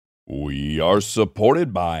We are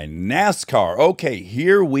supported by NASCAR. Okay,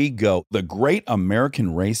 here we go. The Great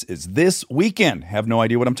American Race is this weekend. Have no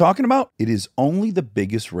idea what I'm talking about? It is only the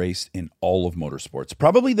biggest race in all of motorsports.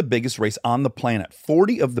 Probably the biggest race on the planet.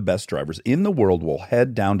 40 of the best drivers in the world will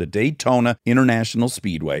head down to Daytona International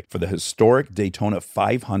Speedway for the historic Daytona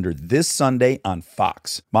 500 this Sunday on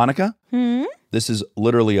Fox. Monica? This is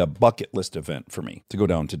literally a bucket list event for me to go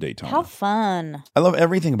down to Daytona. How fun. I love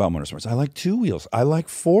everything about motorsports. I like two wheels. I like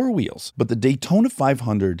four wheels. But the Daytona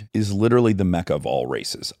 500 is literally the mecca of all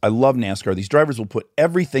races. I love NASCAR. These drivers will put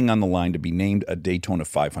everything on the line to be named a Daytona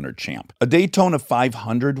 500 champ. A Daytona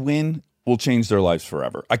 500 win will change their lives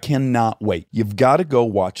forever. I cannot wait. You've got to go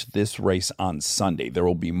watch this race on Sunday. There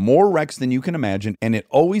will be more wrecks than you can imagine, and it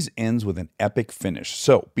always ends with an epic finish.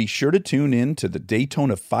 So be sure to tune in to the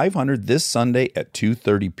Daytona 500 this Sunday at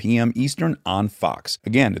 2:30 p.m. Eastern on Fox.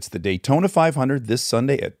 Again, it's the Daytona 500 this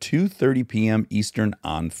Sunday at 2:30 p.m. Eastern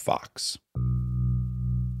on Fox.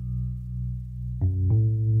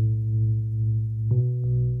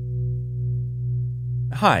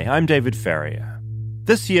 Hi, I'm David Farrier.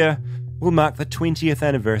 This year will mark the 20th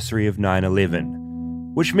anniversary of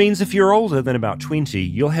 9/11, which means if you're older than about 20,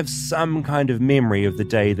 you'll have some kind of memory of the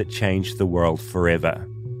day that changed the world forever.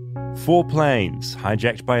 4 planes,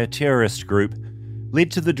 hijacked by a terrorist group,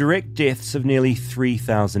 led to the direct deaths of nearly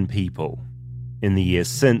 3,000 people. In the years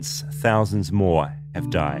since, thousands more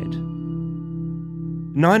have died.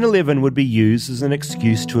 9/11 would be used as an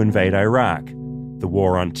excuse to invade Iraq. The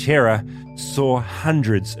war on terror saw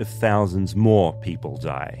hundreds of thousands more people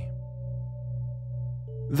die.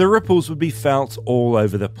 The ripples would be felt all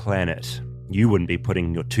over the planet. You wouldn't be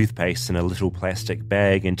putting your toothpaste in a little plastic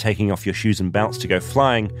bag and taking off your shoes and belts to go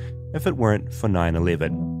flying if it weren't for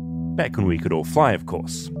 9/11. Back when we could all fly, of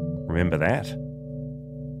course. Remember that?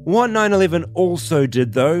 What 9/11 also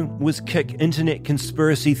did, though, was kick internet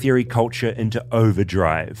conspiracy theory culture into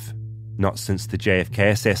overdrive. Not since the JFK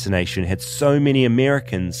assassination had so many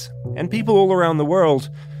Americans, and people all around the world,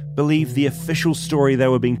 believed the official story they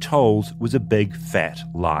were being told was a big fat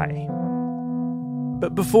lie.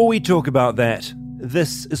 But before we talk about that,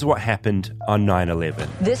 this is what happened on 9/11.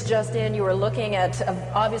 This just in, you are looking at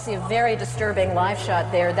obviously a very disturbing live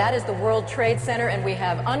shot there. That is the World Trade Center, and we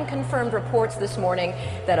have unconfirmed reports this morning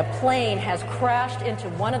that a plane has crashed into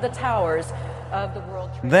one of the towers of the World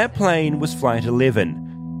Trade Center. That plane was Flight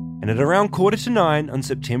 11, and at around 9:15 on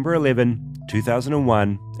September 11,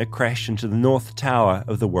 2001, it crashed into the North Tower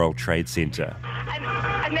of the World Trade Center.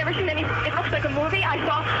 I've never seen any, it looks like a movie. I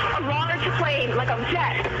saw a large plane, like a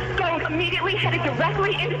jet, going immediately, headed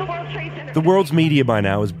directly into the World Trade Center. The world's media by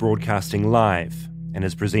now is broadcasting live, and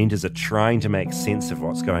as presenters are trying to make sense of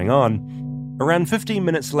what's going on, around 15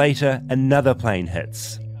 minutes later, another plane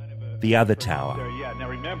hits. The other tower. Yeah, now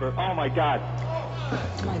remember, oh my God.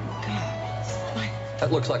 Oh my God.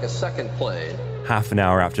 That looks like a second plane. Half an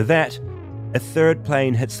hour after that, a third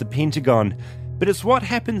plane hits the Pentagon, but it's what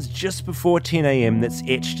happens just before 10 a.m. that's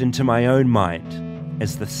etched into my own mind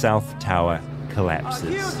as the South Tower collapses. A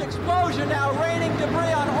huge explosion now, raining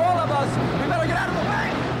debris on all of us. We better get out of the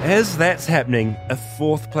way. As that's happening, a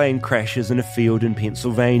fourth plane crashes in a field in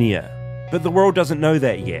Pennsylvania. But the world doesn't know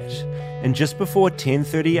that yet. And just before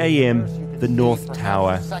 10:30 a.m., the North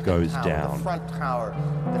Tower goes down. The front tower,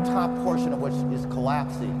 the top portion of which is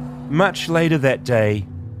collapsing. Much later that day,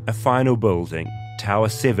 a final building, Tower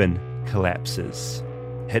 7, collapses,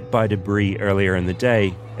 hit by debris earlier in the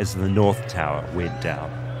day as the North Tower went down.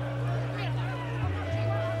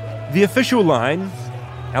 The official line,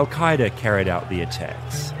 Al-Qaeda carried out the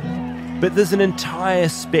attacks. But there's an entire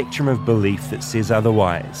spectrum of belief that says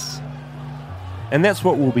otherwise. And that's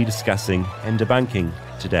what we'll be discussing and debunking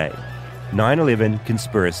today. 9/11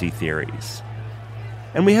 conspiracy theories.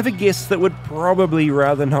 And we have a guest that would probably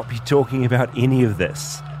rather not be talking about any of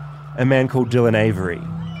this. A man called Dylan Avery.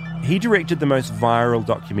 He directed the most viral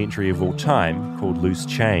documentary of all time, called Loose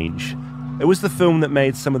Change. It was the film that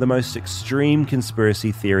made some of the most extreme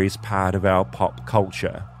conspiracy theories part of our pop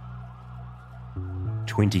culture.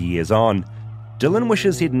 20 years on, Dylan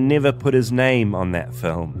wishes he'd never put his name on that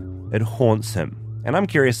film. It haunts him, and I'm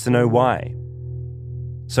curious to know why.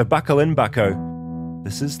 So buckle in, bucko.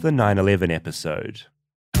 This is the 9/11 episode.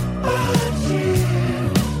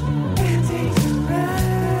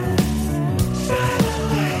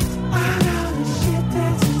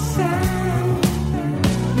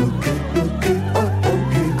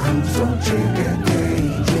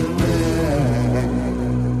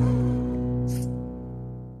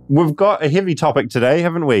 We've got a heavy topic today,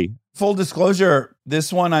 haven't we? Full disclosure,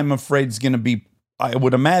 this one I'm afraid is going to be, I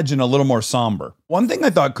would imagine, a little more somber. One thing I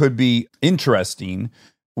thought could be interesting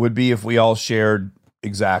would be if we all shared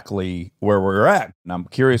exactly where we're at. And I'm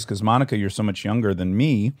curious because, Monica, you're so much younger than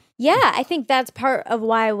me. Yeah, I think that's part of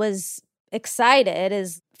why I was excited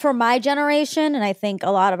is for my generation, and I think a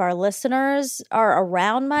lot of our listeners are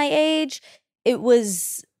around my age, it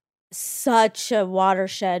was such a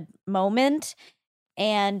watershed moment.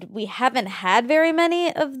 And we haven't had very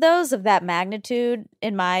many of those of that magnitude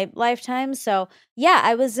in my lifetime. So, yeah,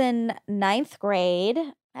 I was in 9th grade.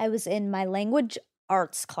 I was in my language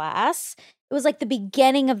arts class. It was like the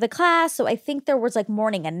beginning of the class. So I think there was like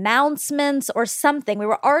morning announcements or something. We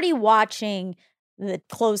were already watching the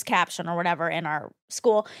closed caption or whatever in our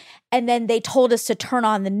school. And then they told us to turn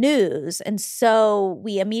on the news. And so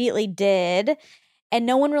we immediately did. And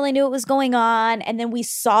no one really knew what was going on. And then we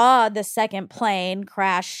saw the second plane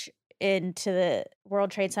crash into the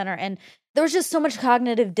World Trade Center. And there was just so much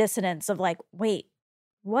cognitive dissonance of like, wait,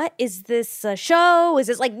 what is this a show? Is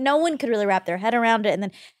this like no one could really wrap their head around it. And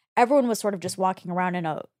then everyone was sort of just walking around in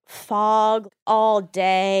a fog all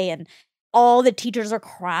day. And all the teachers are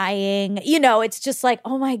crying. You know, it's just like,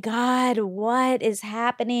 oh my God, what is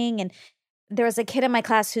happening? And there was a kid in my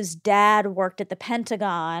class whose dad worked at the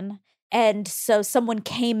Pentagon. And so someone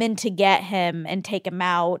came in to get him and take him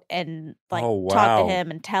out and like talk to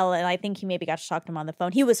him and tell him. I think he maybe got to talk to him on the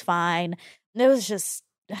phone. He was fine. It was just,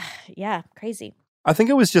 yeah, crazy. I think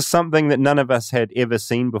it was just something that none of us had ever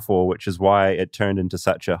seen before, which is why it turned into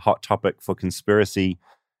such a hot topic for conspiracy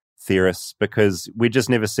theorists, because we'd just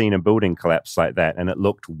never seen a building collapse like that, and it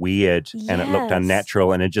looked weird and it looked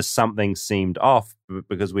unnatural, and it just something seemed off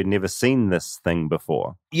because we'd never seen this thing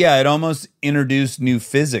before. Yeah, it almost introduced new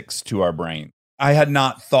physics to our brain. I had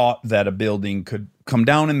not thought that a building could come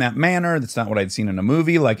down in that manner. That's not what I'd seen in a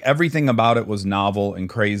movie. Like everything about it was novel and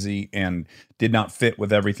crazy and did not fit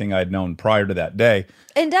with everything I'd known prior to that day.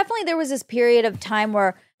 And definitely there was this period of time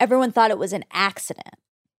where everyone thought it was an accident.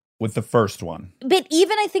 With the first one. But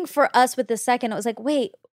even I think for us with the second, it was like,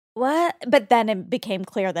 wait, what? But then it became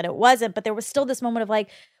clear that it wasn't. But there was still this moment of like,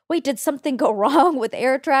 wait, did something go wrong with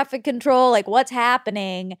air traffic control? Like, what's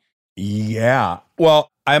happening? Yeah. Well,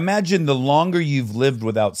 I imagine the longer you've lived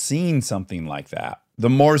without seeing something like that, the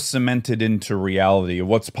more cemented into reality of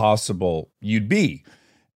what's possible you'd be.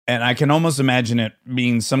 And I can almost imagine it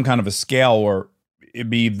being some kind of a scale where it'd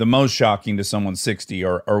be the most shocking to someone 60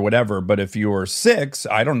 or whatever. But if you were 6,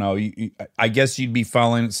 I don't know, I guess you'd be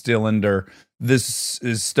falling still under this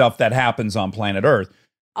is stuff that happens on planet Earth.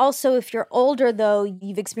 Also, if you're older, though,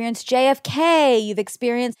 you've experienced JFK, you've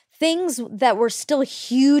experienced things that were still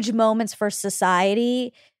huge moments for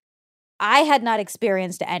society. I had not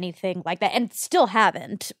experienced anything like that and still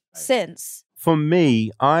haven't since. For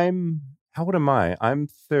me, how old am I? I'm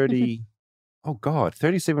 30. Oh, God,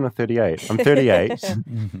 37 or 38. I'm 38.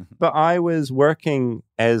 But I was working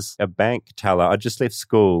as a bank teller. I just left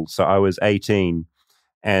school, so I was 18.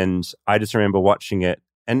 And I just remember watching it.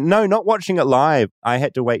 And no, not watching it live. I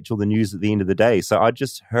had to wait till the news at the end of the day. So I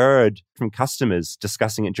just heard from customers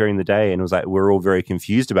discussing it during the day. And it was like, we're all very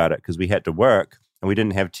confused about it because we had to work and we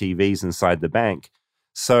didn't have TVs inside the bank.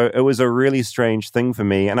 So it was a really strange thing for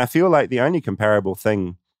me. And I feel like the only comparable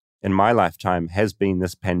thing in my lifetime has been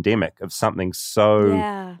this pandemic of something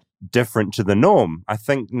so different to the norm. I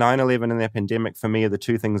think 9/11 and the pandemic for me are the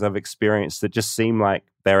two things I've experienced that just seem like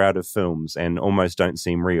they're out of films and almost don't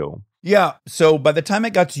seem real. Yeah. So by the time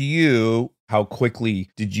it got to you, how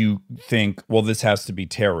quickly did you think, well, this has to be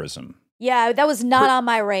terrorism? Yeah, that was not on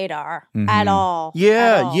my radar at all.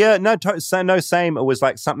 Yeah. No, same. It was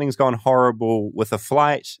like something's gone horrible with a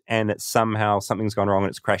flight and it's somehow something's gone wrong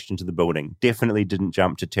and it's crashed into the building. Definitely didn't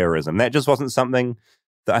jump to terrorism. That just wasn't something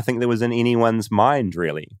that I think that was in anyone's mind,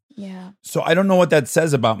 really. Yeah. So I don't know what that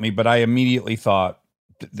says about me, but I immediately thought,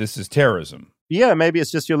 this is terrorism. Yeah, maybe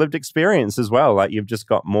it's just your lived experience as well. Like you've just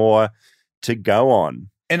got more to go on.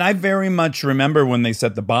 And I very much remember when they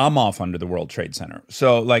set the bomb off under the World Trade Center.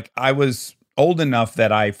 So, like, I was old enough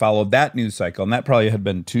that I followed that news cycle, and that probably had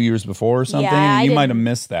been 2 years before or something. Yeah, and you might have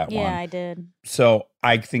missed that one. Yeah, I did. So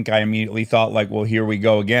I think I immediately thought, like, well, here we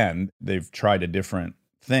go again. They've tried a different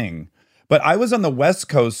thing. But I was on the West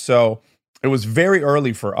Coast, so it was very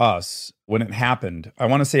early for us when it happened. I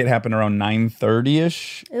want to say it happened around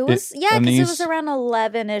 9:30-ish. It was, because it was around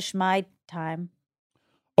 11-ish my time.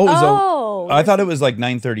 I thought it was like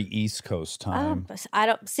 9:30 East Coast time. I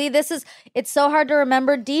don't see. It's so hard to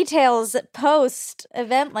remember details post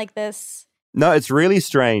event like this. No, it's really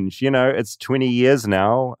strange. You know, it's 20 years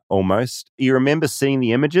now, almost. You remember seeing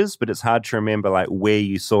the images, but it's hard to remember like where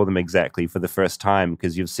you saw them exactly for the first time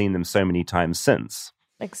because you've seen them so many times since.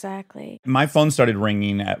 Exactly. My phone started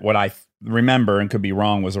ringing at what I remember, and could be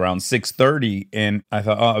wrong, was around 6:30, and I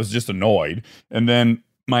thought, I was just annoyed. And then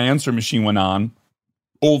my answer machine went on,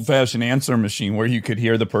 old-fashioned answer machine where you could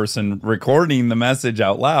hear the person recording the message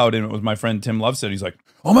out loud. And it was my friend Tim Lovestead. He's like,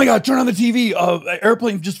 oh my God, turn on the TV.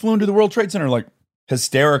 Airplane just flew into the World Trade Center. Like,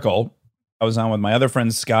 hysterical. I was on with my other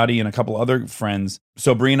friends, Scotty, and a couple other friends.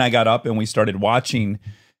 So Bree and I got up and we started watching.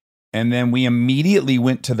 And then we immediately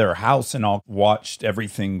went to their house and all watched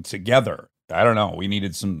everything together. I don't know. We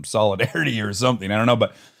needed some solidarity or something. I don't know.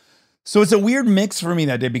 But so it's a weird mix for me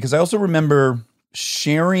that day because I also remember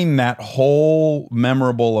sharing that whole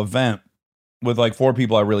memorable event with like 4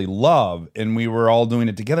 people I really love. And we were all doing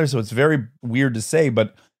it together. So it's very weird to say,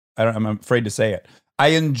 but I'm afraid to say it. I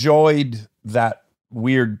enjoyed that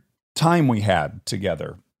weird time we had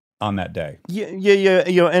together on that day. Yeah,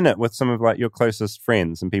 you're in it with some of like your closest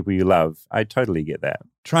friends and people you love. I totally get that.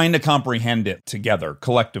 Trying to comprehend it together,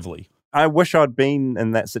 collectively. I wish I'd been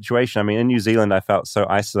in that situation. I mean, in New Zealand, I felt so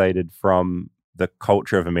isolated from the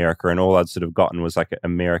culture of America, and all I'd sort of gotten was like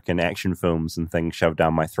American action films and things shoved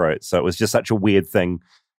down my throat. So it was just such a weird thing,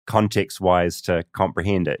 context-wise, to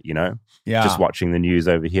comprehend it, you know? Yeah. Just watching the news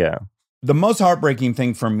over here. The most heartbreaking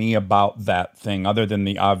thing for me about that thing, other than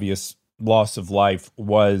the obvious loss of life,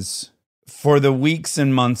 was for the weeks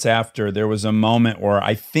and months after, there was a moment where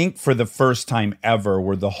I think for the first time ever,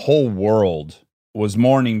 where the whole world was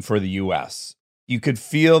mourning for the U.S. You could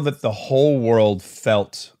feel that the whole world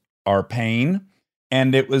felt our pain.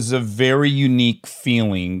 And it was a very unique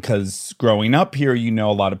feeling because growing up here, you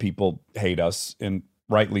know, a lot of people hate us, and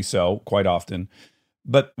rightly so, quite often.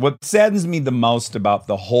 But what saddens me the most about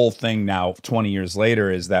the whole thing now, 20 years later,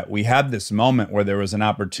 is that we had this moment where there was an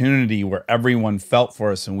opportunity where everyone felt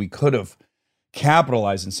for us and we could have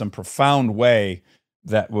capitalized in some profound way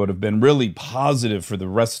that would have been really positive for the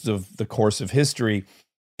rest of the course of history.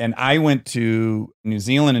 And I went to New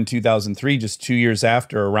Zealand in 2003, just 2 years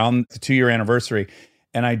after, around the 2-year anniversary.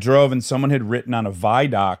 And I drove and someone had written on a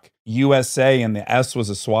viaduct, USA, and the S was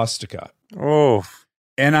a swastika. Oh.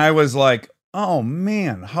 And I was like, oh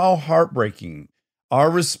man, how heartbreaking. Our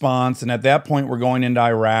response, and at that point we're going into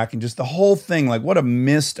Iraq, and just the whole thing, like what a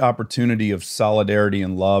missed opportunity of solidarity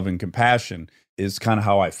and love and compassion is kind of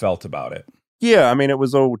how I felt about it. Yeah, I mean, it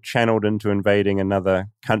was all channeled into invading another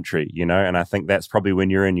country, you know, and I think that's probably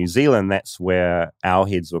when you're in New Zealand, that's where our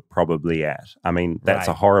heads were probably at. I mean, that's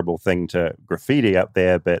a horrible thing to graffiti up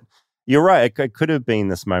there, but you're right. It could have been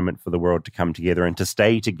this moment for the world to come together and to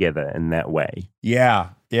stay together in that way. Yeah.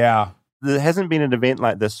 There hasn't been an event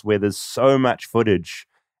like this where there's so much footage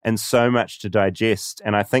and so much to digest,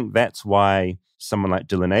 and I think that's why someone like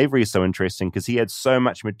Dylan Avery is so interesting, because he had so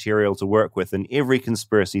much material to work with, and every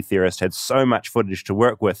conspiracy theorist had so much footage to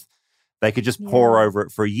work with. They could just pore over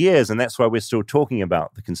it for years, and that's why we're still talking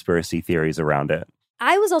about the conspiracy theories around it.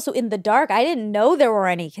 I was also in the dark. I didn't know there were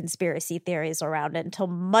any conspiracy theories around it until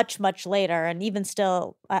much, much later. And even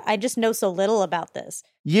still, I just know so little about this.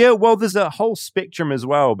 Yeah, well, there's a whole spectrum as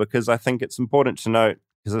well, because I think it's important to note,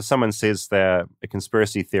 because if someone says they're a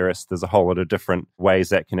conspiracy theorist, there's a whole lot of different ways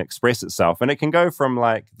that can express itself. And it can go from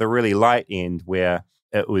like the really light end where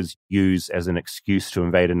it was used as an excuse to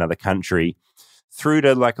invade another country, through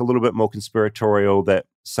to like a little bit more conspiratorial that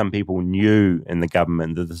some people knew in the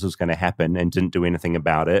government that this was going to happen and didn't do anything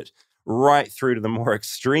about it, right through to the more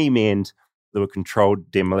extreme end. There were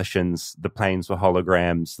controlled demolitions, the planes were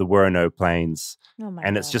holograms, there were no planes.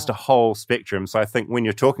 And it's just a whole spectrum. So I think when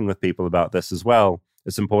you're talking with people about this as well,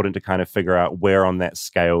 it's important to kind of figure out where on that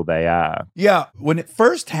scale they are. Yeah. When it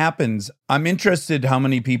first happens, I'm interested how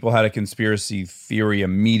many people had a conspiracy theory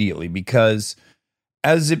immediately, because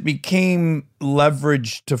as it became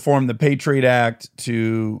leveraged to form the Patriot Act,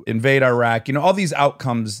 to invade Iraq, you know, all these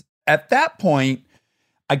outcomes, at that point,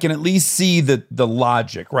 I can at least see the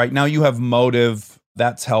logic, right? Now you have motive,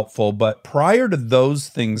 that's helpful. But prior to those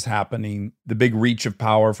things happening, the big reach of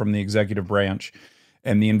power from the executive branch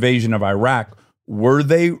and the invasion of Iraq, were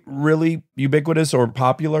they really ubiquitous or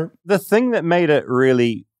popular? The thing that made it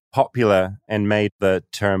really popular and made the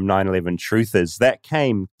term 9/11 truthers, that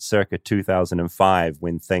came circa 2005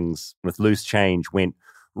 when things with loose change went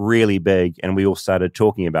really big and we all started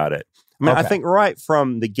talking about it. I mean, I think right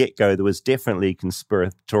from the get-go, there was definitely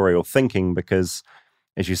conspiratorial thinking because,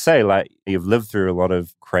 as you say, like you've lived through a lot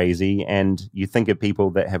of crazy, and you think of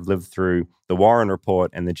people that have lived through the Warren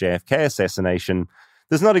Report and the JFK assassination,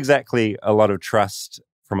 there's not exactly a lot of trust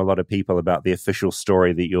from a lot of people about the official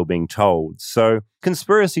story that you're being told. So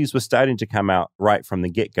conspiracies were starting to come out right from the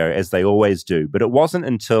get-go, as they always do. But it wasn't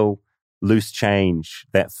until Loose Change,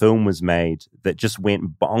 that film was made, that just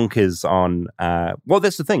went bonkers on, well,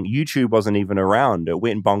 that's the thing, YouTube wasn't even around. It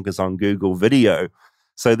went bonkers on Google Video.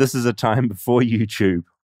 So this is a time before YouTube.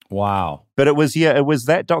 Wow. But it was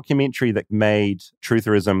that documentary that made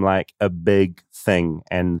trutherism like a big thing,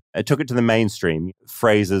 and it took it to the mainstream.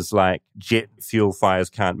 Phrases like jet fuel fires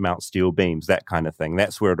can't melt steel beams, that kind of thing.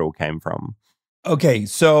 That's where it all came from. Okay,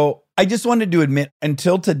 so I just wanted to admit,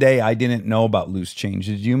 until today, I didn't know about Loose Change.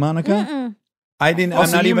 Did you, Monica? Mm-mm. I didn't.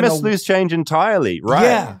 Also, I'm not you even missed Loose Change entirely,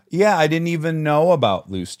 right? Yeah. I didn't even know about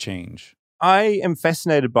Loose Change. I am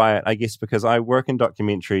fascinated by it, I guess, because I work in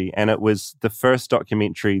documentary, and it was the first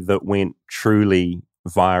documentary that went truly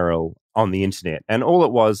viral on the internet. And all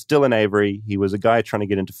it was, Dylan Avery, he was a guy trying to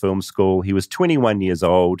get into film school. He was 21 years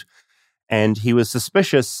old, and he was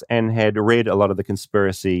suspicious and had read a lot of the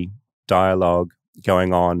conspiracy dialogue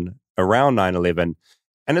going on around 9/11.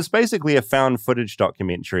 And it's basically a found footage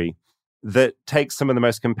documentary that takes some of the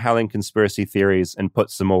most compelling conspiracy theories and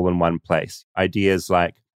puts them all in one place. Ideas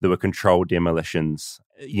like there were controlled demolitions,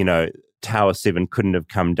 Tower 7 couldn't have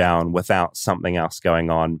come down without something else going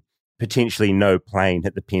on. Potentially no plane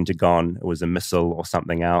hit the Pentagon, it was a missile or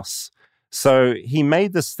something else. So he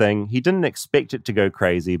made this thing. He didn't expect it to go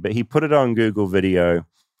crazy, but he put it on Google Video,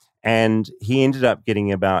 and he ended up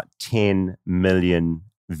getting about 10 million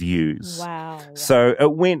views. Wow. So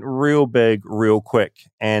it went real big, real quick.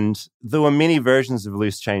 And there were many versions of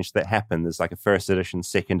Loose Change that happened. There's like a first edition,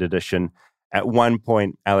 second edition. At one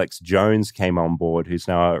point, Alex Jones came on board, who's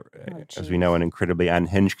now, as we know, an incredibly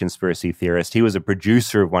unhinged conspiracy theorist. He was a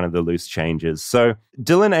producer of one of the Loose Changes. So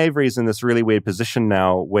Dylan Avery's in this really weird position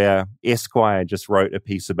now where Esquire just wrote a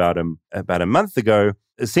piece about him about a month ago,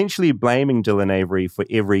 essentially blaming Dylan Avery for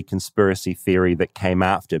every conspiracy theory that came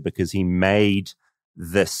after because he made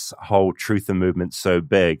this whole truther movement so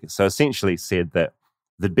big. So essentially said that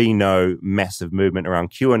there'd be no massive movement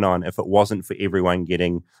around QAnon if it wasn't for everyone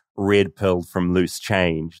getting red pilled from Loose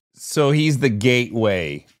Change. So he's the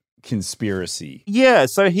gateway conspiracy. Yeah,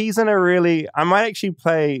 so he's in a really... I might actually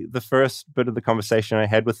play the first bit of the conversation I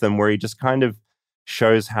had with him where he just kind of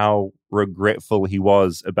shows how regretful he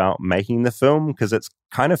was about making the film, because it's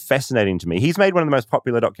kind of fascinating to me. He's made one of the most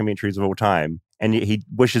popular documentaries of all time, and yet he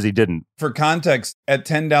wishes he didn't. For context, at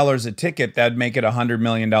 $10 a ticket, that'd make it a $100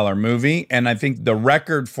 million movie. And I think the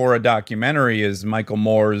record for a documentary is Michael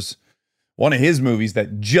Moore's, one of his movies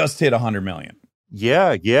that just hit 100 million.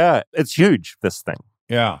 Yeah. It's huge, this thing.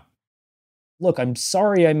 Yeah. Look, I'm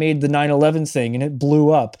sorry I made the 9/11 thing and it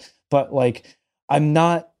blew up, but like, I'm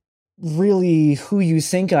not really who you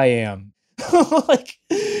think I am. Like,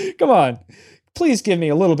 come on. Please give me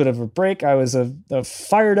a little bit of a break. I was a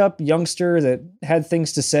fired up youngster that had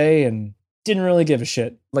things to say and didn't really give a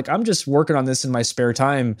shit. Like, I'm just working on this in my spare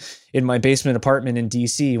time in my basement apartment in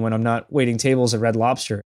DC when I'm not waiting tables at Red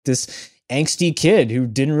Lobster. This angsty kid who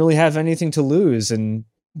didn't really have anything to lose and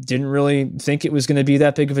didn't really think it was going to be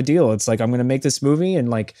that big of a deal. It's like, I'm going to make this movie, and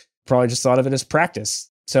like probably just thought of it as practice.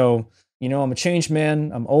 So, I'm a changed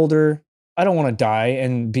man. I'm older. I don't want to die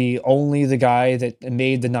and be only the guy that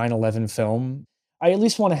made the 9/11 film. I at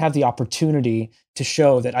least want to have the opportunity to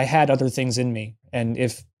show that I had other things in me. And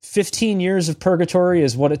if 15 years of purgatory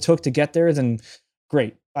is what it took to get there, then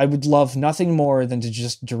great. I would love nothing more than to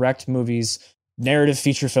just direct movies, narrative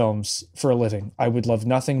feature films for a living. I would love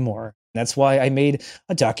nothing more. That's why I made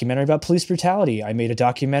a documentary about police brutality. I made a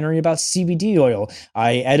documentary about CBD oil.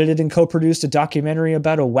 I edited and co-produced a documentary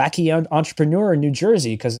about a wacky entrepreneur in New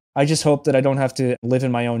Jersey, because I just hope that I don't have to live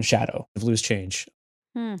in my own shadow of Loose Change.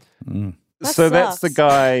 So that's the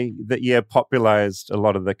guy that, popularized a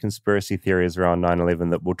lot of the conspiracy theories around 9/11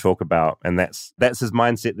 that we'll talk about. And that's his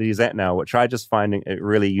mindset that he's at now, which I just find it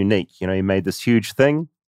really unique. He made this huge thing.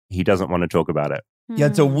 He doesn't want to talk about it. Yeah,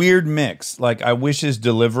 it's a weird mix. Like, I wish his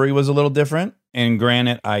delivery was a little different. And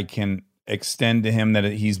granted, I can extend to him that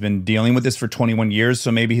he's been dealing with this for 21 years. So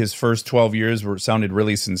maybe his first 12 years sounded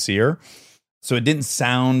really sincere. So it didn't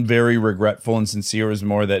sound very regretful and sincere. It was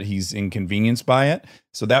more that he's inconvenienced by it.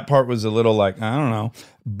 So that part was a little like, I don't know.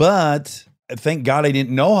 But thank God I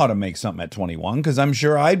didn't know how to make something at 21, because I'm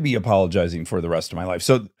sure I'd be apologizing for the rest of my life.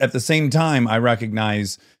 So at the same time, I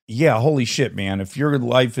recognize, holy shit, man. If your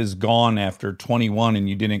life is gone after 21 and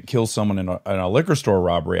you didn't kill someone in a liquor store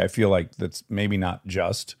robbery, I feel like that's maybe not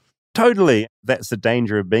just. Totally. That's the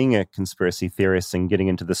danger of being a conspiracy theorist and getting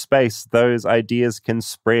into the space. Those ideas can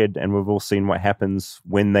spread, and we've all seen what happens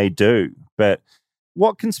when they do. But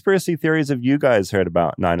what conspiracy theories have you guys heard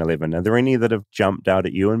about 9/11? Are there any that have jumped out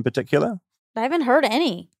at you in particular? I haven't heard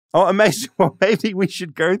any. Oh, amazing. Well, maybe we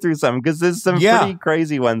should go through some, because there's some pretty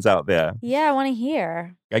crazy ones out there. Yeah, I want to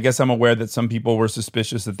hear. I guess I'm aware that some people were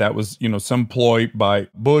suspicious that was, some ploy by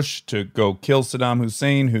Bush to go kill Saddam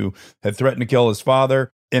Hussein, who had threatened to kill his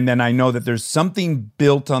father. And then I know that there's something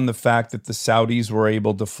built on the fact that the Saudis were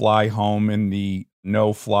able to fly home in the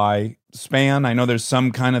no-fly span. I know there's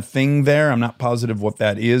some kind of thing there. I'm not positive what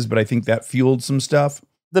that is, but I think that fueled some stuff.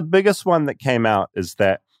 The biggest one that came out is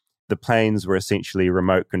that the planes were essentially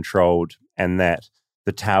remote controlled and that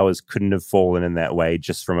the towers couldn't have fallen in that way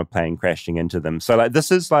just from a plane crashing into them. So like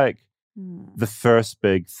this is like the first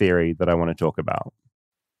big theory that I want to talk about.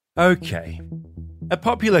 Okay. A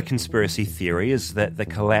popular conspiracy theory is that the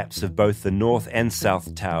collapse of both the North and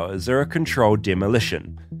South Towers are a controlled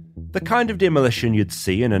demolition. The kind of demolition you'd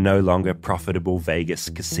see in a no longer profitable Vegas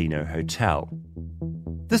casino hotel.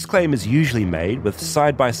 This claim is usually made with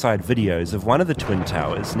side-by-side videos of one of the Twin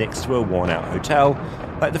Towers next to a worn-out hotel,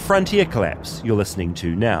 like the Frontier collapse you're listening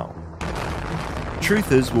to now.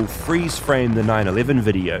 Truthers will freeze-frame the 9/11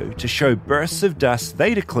 video to show bursts of dust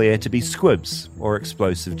they declare to be squibs or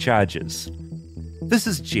explosive charges. This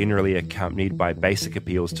is generally accompanied by basic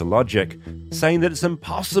appeals to logic, saying that it's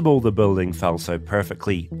impossible the building fell so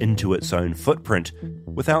perfectly into its own footprint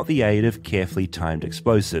without the aid of carefully timed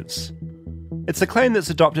explosives. It's a claim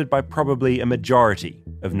that's adopted by probably a majority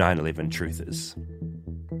of 9/11 truthers.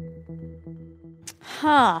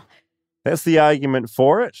 Huh. That's the argument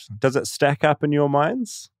for it. Does it stack up in your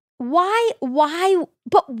minds? Why?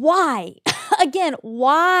 But why? Again,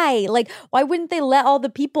 why? Like, why wouldn't they let all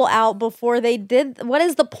the people out before they did? What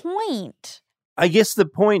is the point? I guess the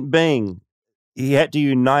point being, he had to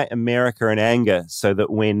unite America in anger so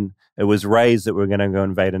that when it was raised that we're going to go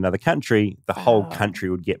invade another country, the whole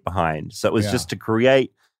country would get behind. So it was just to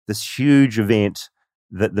create this huge event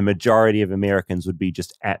that the majority of Americans would be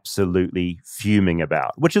just absolutely fuming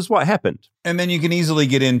about, which is what happened. And then you can easily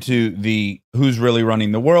get into the who's really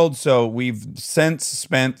running the world. So we've since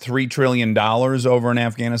spent $3 trillion over in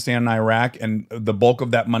Afghanistan and Iraq, and the bulk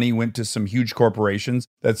of that money went to some huge corporations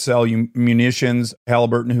that sell you munitions,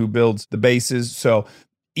 Halliburton, who builds the bases. So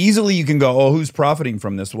easily you can go, oh, who's profiting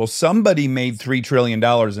from this? Well, somebody made $3 trillion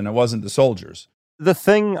and it wasn't the soldiers. The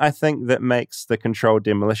thing I think that makes the controlled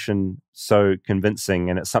demolition so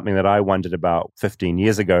convincing, and it's something that I wondered about 15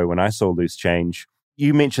 years ago when I saw Loose Change.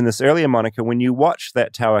 You mentioned this earlier, Monica, when you watch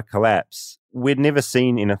that tower collapse, we'd never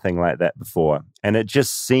seen anything like that before. And it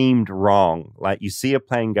just seemed wrong. Like you see a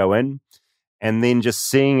plane go in and then just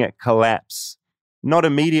seeing it collapse, not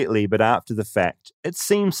immediately, but after the fact, it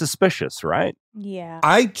seems suspicious, right? Yeah.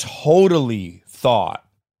 I totally thought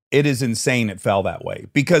it is insane it fell that way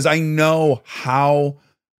because I know how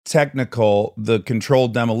technical the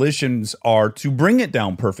controlled demolitions are to bring it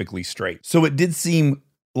down perfectly straight. So it did seem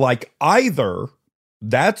like either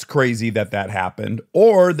that's crazy that happened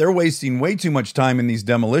or they're wasting way too much time in these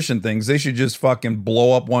demolition things. They should just fucking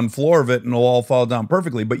blow up one floor of it and it'll all fall down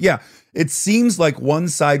perfectly. But yeah, it seems like one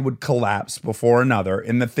side would collapse before another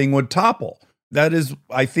and the thing would topple. That is,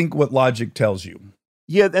 I think, what logic tells you.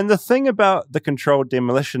 Yeah, and the thing about the controlled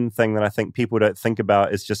demolition thing that I think people don't think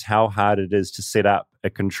about is just how hard it is to set up a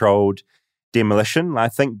controlled demolition. I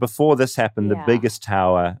think before this happened, the biggest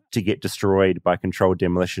tower to get destroyed by controlled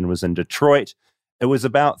demolition was in Detroit. It was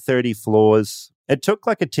about 30 floors. It took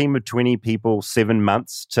like a team of 20 people 7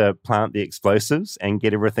 months to plant the explosives and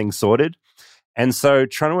get everything sorted. And so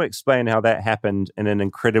trying to explain how that happened in an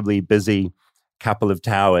incredibly busy couple of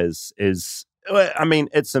towers is, I mean,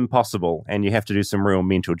 it's impossible, and you have to do some real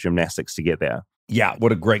mental gymnastics to get there. Yeah,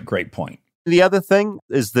 what a great point. The other thing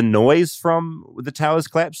is the noise from the towers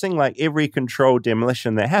collapsing. Like every controlled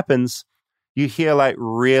demolition that happens, you hear like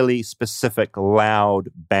really specific loud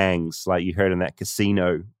bangs like you heard in that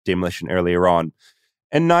casino demolition earlier on.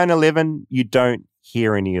 In 9/11, you don't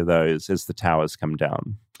hear any of those as the towers come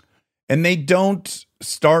down. And they don't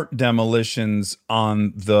start demolitions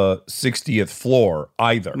on the 60th floor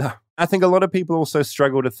either. No. I think a lot of people also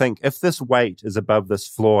struggle to think, if this weight is above this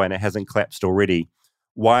floor and it hasn't collapsed already,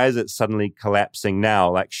 why is it suddenly collapsing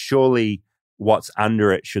now? Like, surely what's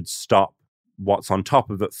under it should stop what's on top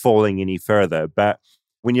of it falling any further. But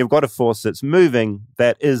when you've got a force that's moving,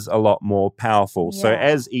 that is a lot more powerful. Yeah. So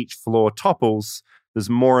as each floor topples, there's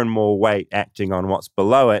more and more weight acting on what's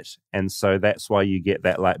below it. And so that's why you get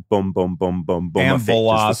that like boom, boom, boom, boom, boom and effect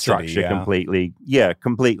velocity, as the structure completely. Yeah,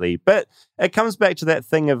 completely. But it comes back to that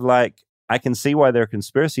thing of like, I can see why there are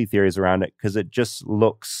conspiracy theories around it because it just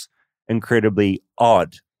looks incredibly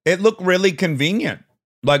odd. It looked really convenient.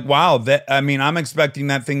 Like, wow, I'm expecting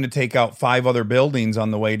that thing to take out 5 other buildings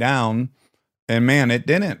on the way down. And man, it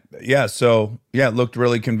didn't. Yeah, so yeah, it looked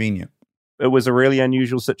really convenient. It was a really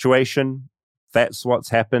unusual situation. That's what's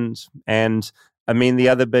happened. And I mean, the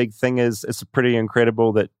other big thing is it's pretty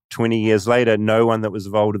incredible that 20 years later, no one that was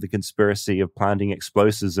involved with the conspiracy of planting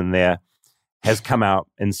explosives in there has come out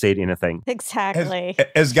and said anything. Exactly.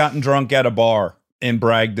 Has gotten drunk at a bar and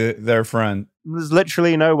bragged to their friend. There's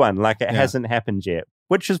literally no one. Like, it hasn't happened yet,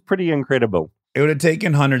 which is pretty incredible. It would have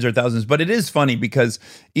taken hundreds or thousands, but it is funny because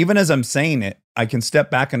even as I'm saying it, I can step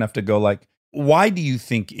back enough to go like, why do you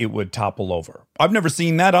think it would topple over? I've never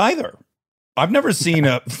seen that either. I've never seen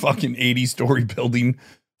a fucking 80-story building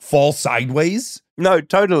fall sideways. No,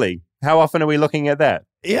 totally. How often are we looking at that?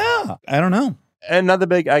 Yeah, I don't know. Another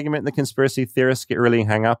big argument the conspiracy theorists get really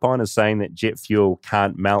hung up on is saying that jet fuel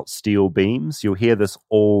can't melt steel beams. You'll hear this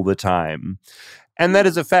all the time. And that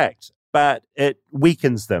is a fact, but it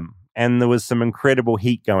weakens them. And there was some incredible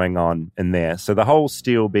heat going on in there. So the whole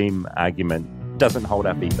steel beam argument doesn't hold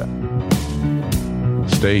up either.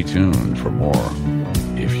 Stay tuned for more,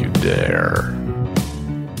 if you dare.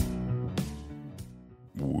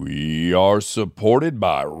 We are supported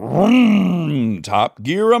by Top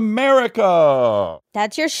Gear America.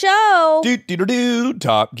 That's your show.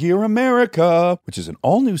 Top Gear America, which is an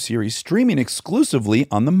all-new series streaming exclusively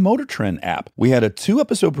on the Motor Trend app. We had a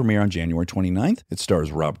 2-episode premiere on January 29th. It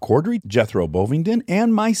stars Rob Corddry, Jethro Bovingdon,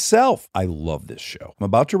 and myself. I love this show. I'm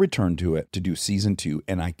about to return to it to do season 2,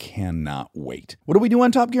 and I cannot wait. What do we do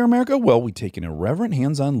on Top Gear America? Well, we take an irreverent,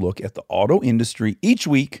 hands-on look at the auto industry each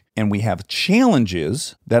week, and we have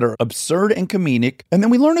challenges that are absurd and comedic, and then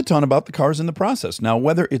we learn a ton about the cars in the process. Now,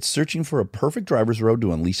 whether it's searching for a perfect driver's road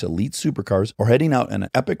to unleash elite supercars or heading out on an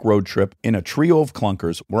epic road trip in a trio of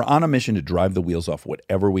clunkers, we're on a mission to drive the wheels off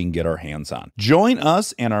whatever we can get our hands on. Join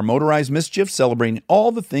us and our motorized mischief celebrating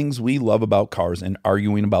all the things we love about cars and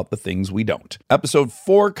arguing about the things we don't. Episode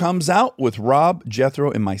 4 comes out with Rob,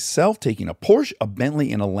 Jethro, and myself taking a Porsche, a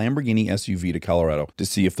Bentley, and a Lamborghini SUV to Colorado to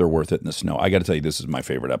see if they're worth it in the snow. I got to tell you, this is my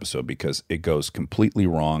favorite episode because it goes completely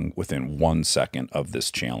wrong within 1 second of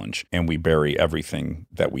this challenge, and we bury everything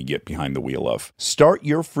that we get behind the wheel of. Start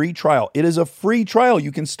your free trial. It is a free trial.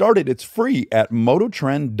 You can start it. It's free at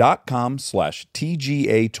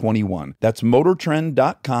mototrend.com/TGA21. That's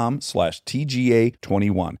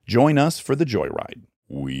mototrend.com/TGA21. Join us for the joyride.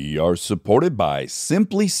 We are supported by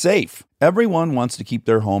Simply Safe. Everyone wants to keep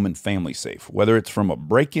their home and family safe, whether it's from a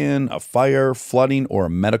break-in, a fire, flooding, or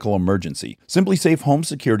a medical emergency. Simply Safe Home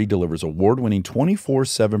Security delivers award-winning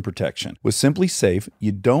 24/7 protection. With Simply Safe,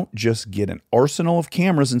 you don't just get an arsenal of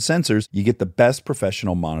cameras and sensors, you get the best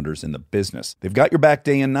professional monitors in the business. They've got your back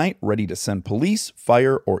day and night, ready to send police,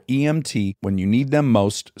 fire, or EMT when you need them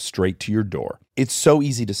most, straight to your door. It's so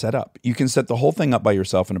easy to set up. You can set the whole thing up by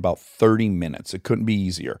yourself in about 30 minutes. It couldn't be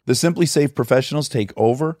easier. The Simply Safe professionals take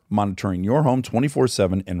over, monitoring your home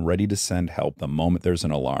 24/7 and ready to send help the moment there's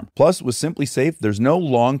an alarm. Plus, with Simply Safe, there's no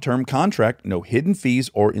long-term contract, no hidden fees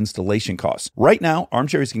or installation costs. Right now,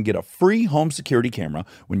 Armchairs can get a free home security camera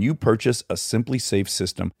when you purchase a Simply Safe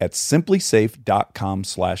system at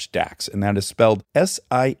simplysafe.com/DAX. And that is spelled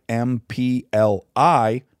SIMPLI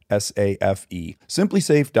SAFE.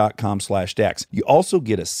 Simplysafe.com/DAX. You also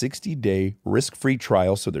get a 60-day risk-free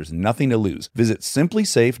trial, so there's nothing to lose. Visit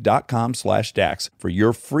simplysafe.com/DAX for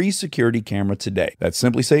your free security camera today. That's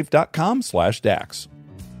simplysafe.com/DAX.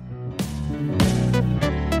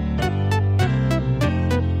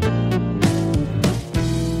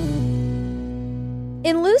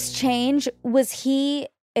 In Loose Change, was he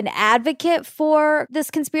an advocate for this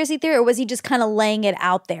conspiracy theory, or was he just kind of laying it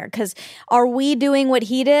out there? Because are we doing what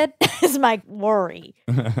he did is my worry.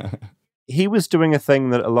 He was doing a thing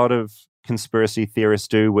that a lot of conspiracy theorists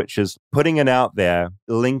do, which is putting it out there,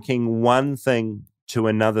 linking one thing to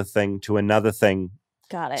another thing to another thing.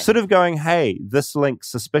 Got it. Sort of going, hey, this link's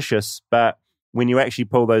suspicious, but when you actually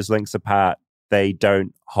pull those links apart, they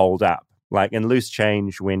don't hold up. Like in Loose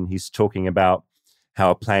Change, when he's talking about how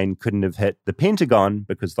a plane couldn't have hit the Pentagon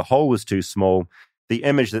because the hole was too small, the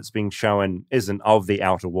image that's being shown isn't of the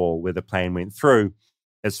outer wall where the plane went through,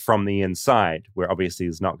 it's from the inside, where obviously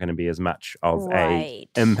there's not going to be as much of a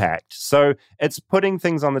impact. So it's putting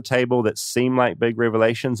things on the table that seem like big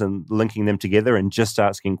revelations and linking them together and just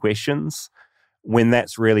asking questions when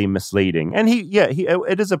that's really misleading. And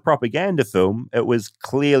it is a propaganda film. It was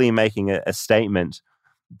clearly making a statement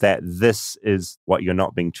that this is what you're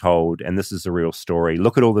not being told, and this is the real story.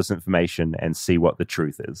 Look at all this information and see what the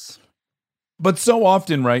truth is. But so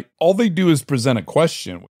often, right, all they do is present a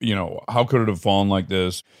question. You know, how could it have fallen like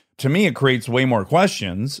this? To me, it creates way more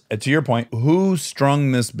questions. To your point, who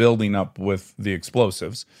strung this building up with the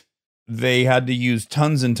explosives? They had to use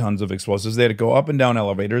tons and tons of explosives. They had to go up and down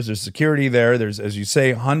elevators. There's security there. There's, as you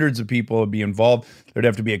say, hundreds of people would be involved. There'd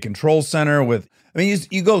have to be a control center with, I mean,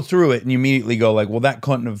 you go through it and you immediately go like, well, that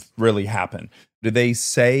couldn't have really happened. Did they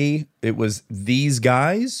say it was these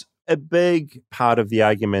guys? A big part of the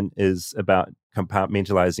argument is about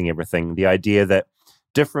compartmentalizing everything. The idea that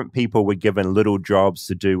different people were given little jobs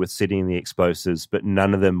to do with setting the explosives, but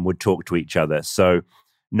none of them would talk to each other. So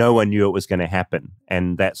no one knew it was going to happen.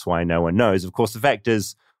 And that's why no one knows. Of course, the fact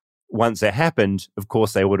is, once it happened, of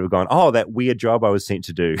course, they would have gone, oh, that weird job I was sent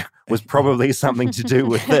to do was probably something to do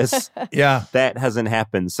with this. Yeah. That hasn't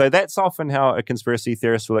happened. So that's often how a conspiracy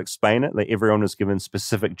theorist will explain it. Like everyone was given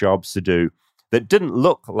specific jobs to do that didn't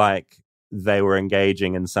look like they were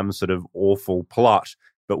engaging in some sort of awful plot.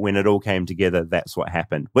 But when it all came together, that's what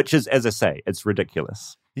happened, which is, as I say, it's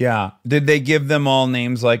ridiculous. Yeah. Did they give them all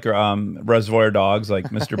names like Reservoir Dogs, like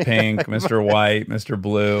Mr. Pink, Mr. White, Mr.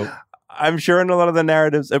 Blue? I'm sure in a lot of the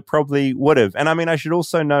narratives it probably would have. And I mean, I should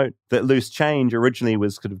also note that Loose Change originally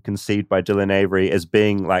was kind of conceived by Dylan Avery as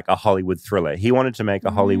being like a Hollywood thriller. He wanted to make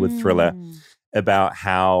a Hollywood thriller about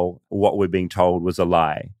how what we're being told was a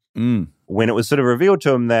lie. When it was sort of revealed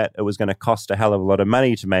to him that it was going to cost a hell of a lot of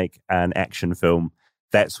money to make an action film,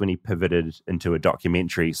 that's when he pivoted into a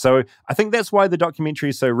documentary. So I think that's why the documentary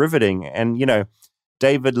is so riveting. And, you know,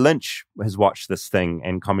 David Lynch has watched this thing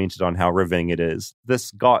and commented on how riveting it is.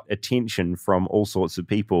 This got attention from all sorts of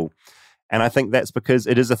people. And I think that's because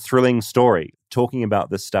it is a thrilling story. Talking about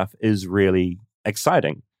this stuff is really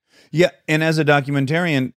exciting. Yeah. And as a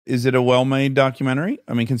documentarian, is it a well-made documentary?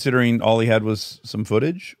 I mean, considering all he had was some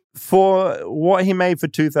footage? For what he made for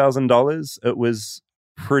 $2,000, it was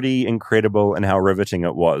pretty incredible in how riveting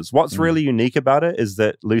it was. What's really unique about it is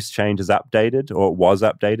that Loose Change is updated, or it was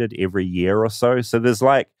updated every year or so. So there's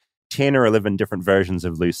like 10 or 11 different versions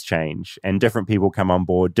of Loose Change, and different people come on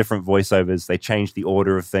board, different voiceovers. They change the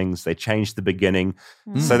order of things. They change the beginning.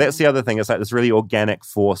 So that's the other thing. It's like this really organic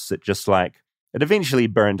force that just like, it eventually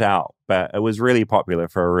burnt out, but it was really popular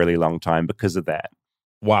for a really long time because of that.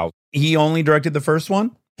 Wow. He only directed the first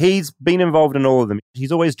one? He's been involved in all of them.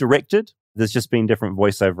 He's always directed. There's just been different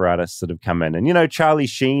voiceover artists that have come in. And, you know, Charlie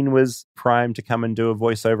Sheen was primed to come and do a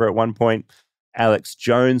voiceover at one point. Alex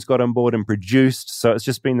Jones got on board and produced. So it's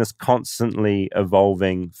just been this constantly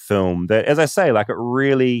evolving film that, as I say, like it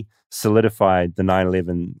really solidified the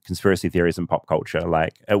 9/11 conspiracy theories in pop culture.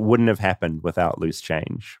 Like it wouldn't have happened without Loose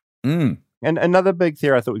Change. And another big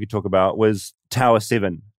theory I thought we could talk about was Tower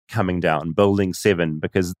 7 coming down, Building 7,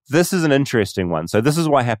 because this is an interesting one. So this is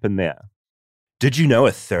what happened there. Did you know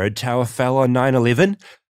a third tower fell on 9/11?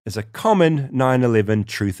 Is a common 9/11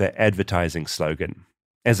 truther advertising slogan,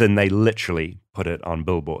 as in they literally put it on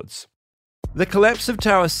billboards. The collapse of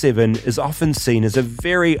Tower 7 is often seen as a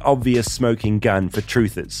very obvious smoking gun for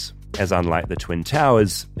truthers, as unlike the Twin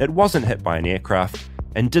Towers, it wasn't hit by an aircraft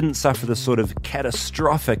and didn't suffer the sort of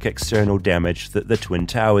catastrophic external damage that the Twin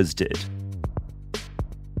Towers did.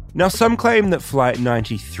 Now, some claim that Flight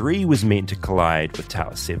 93 was meant to collide with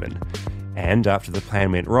Tower 7, and after the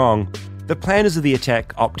plan went wrong, the planners of the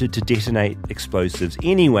attack opted to detonate explosives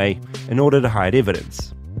anyway in order to hide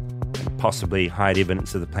evidence, and possibly hide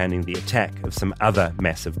evidence of the planning of the attack of some other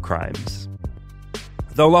massive crimes.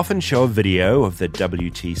 They'll often show a video of the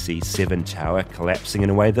WTC 7 tower collapsing in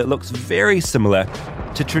a way that looks very similar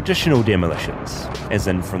to traditional demolitions, as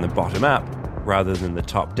in from the bottom up rather than the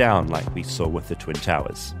top down like we saw with the Twin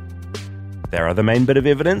Towers. Their other main bit of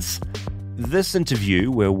evidence? This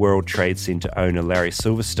interview, where World Trade Center owner Larry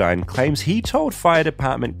Silverstein claims he told fire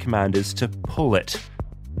department commanders to pull it,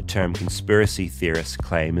 a term conspiracy theorists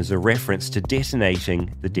claim is a reference to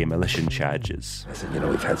detonating the demolition charges. I said, you know,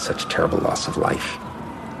 we've had such terrible loss of life.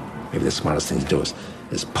 Maybe the smartest thing to do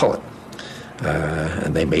is pull it.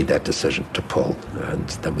 And they made that decision to pull, and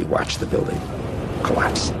then we watched the building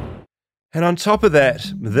collapse. And on top of that,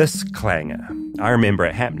 this clanger. I remember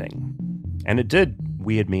it happening. And it did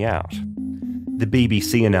weird me out. The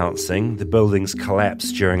BBC announcing the building's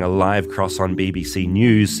collapse during a live cross on BBC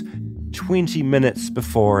News 20 minutes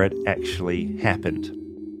before it actually happened.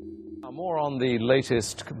 More on the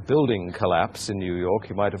latest building collapse in New York.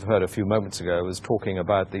 You might have heard a few moments ago I was talking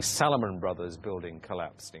about the Salomon Brothers building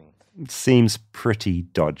collapsing. It seems pretty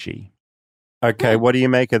dodgy. Okay, what do you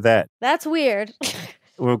make of that? That's weird.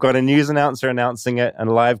 We've got a news announcer announcing it and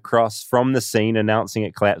a live cross from the scene announcing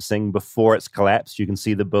it collapsing before it's collapsed. You can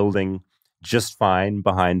see the building just fine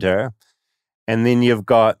behind her. And then you've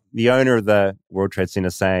got the owner of the World Trade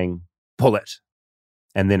Center saying, pull it.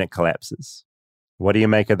 And then it collapses. What do you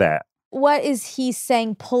make of that? What is he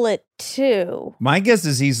saying pull it to? My guess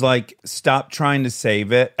is he's like, stop trying to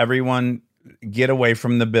save it. Everyone get away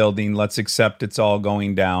from the building. Let's accept it's all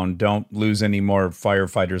going down. Don't lose any more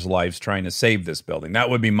firefighters' lives trying to save this building. That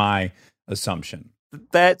would be my assumption.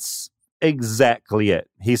 That's exactly it.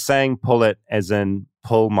 He's saying pull it as in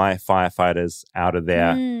pull my firefighters out of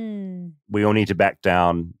there. We all need to back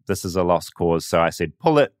down. This is a lost cause. So I said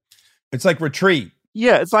pull it. It's like retreat.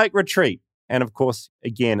 Yeah, it's like retreat. And of course,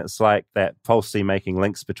 again, it's like that falsely making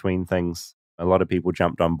links between things. A lot of people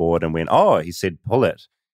jumped on board and went, oh, he said pull it.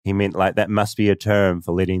 He meant like that must be a term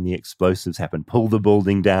for letting the explosives happen. Pull the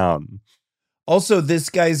building down. Also, this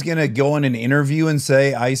guy's going to go in an interview and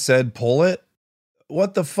say, I said pull it?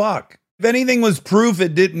 What the fuck? If anything was proof,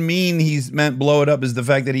 it didn't mean he's meant blow it up, is the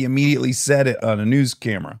fact that he immediately said it on a news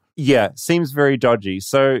camera. Yeah, seems very dodgy.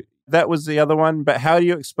 So that was the other one. But how do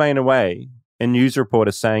you explain away a news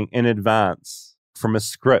reporter saying in advance from a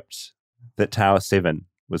script that Tower 7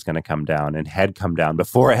 was going to come down and had come down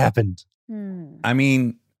before it happened? I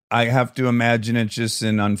mean, I have to imagine it's just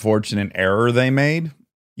an unfortunate error they made.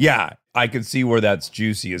 Yeah, I could see where that's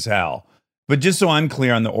juicy as hell. But just so I'm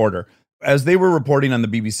clear on the order, as they were reporting on the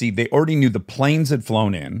BBC, they already knew the planes had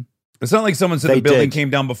flown in. It's not like someone said the building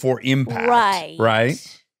came down before impact.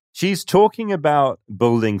 Right? She's talking about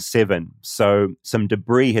Building 7. So some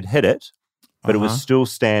debris had hit it, but it was still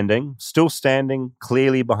standing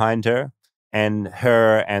clearly behind her. And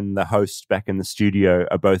her and the host back in the studio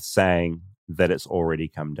are both saying that it's already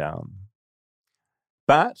come down.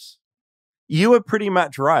 But you were pretty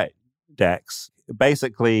much right, Dax.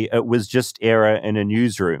 Basically, it was just error in a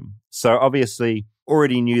newsroom. So obviously,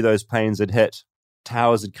 already knew those planes had hit.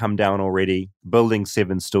 Towers had come down already. Building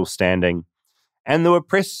 7 still standing. And there were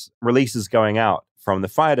press releases going out from the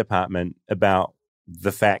fire department about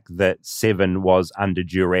the fact that 7 was under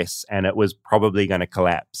duress and it was probably going to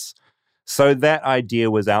collapse. So that idea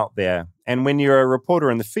was out there. And when you're a reporter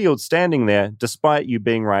in the field standing there, despite you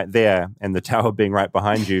being right there and the tower being right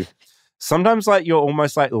behind you, sometimes like you're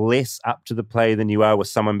almost like less up to the play than you are with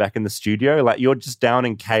someone back in the studio. Like you're just down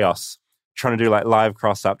in chaos, trying to do like live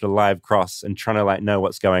cross up to live cross and trying to like know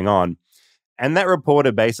what's going on. And that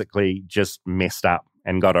reporter basically just messed up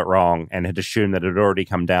and got it wrong and had assumed that it had already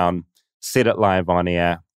come down, said it live on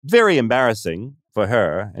air. Very embarrassing for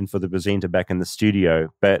her and for the presenter back in the studio,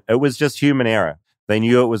 but it was just human error. They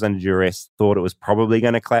knew it was under duress, thought it was probably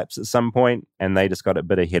going to collapse at some point, and they just got a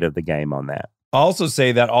bit ahead of the game on that. I'll also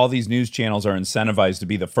say that all these news channels are incentivized to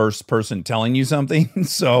be the first person telling you something.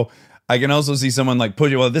 So I can also see someone like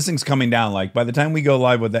push it. Well, this thing's coming down. Like by the time we go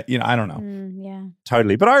live with that, I don't know. Yeah,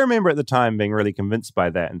 totally. But I remember at the time being really convinced by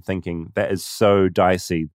that and thinking that is so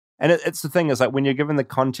dicey. And it's the thing is like when you're given the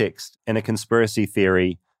context in a conspiracy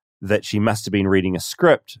theory that she must have been reading a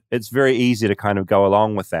script, it's very easy to kind of go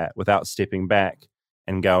along with that without stepping back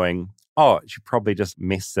and going, oh, she probably just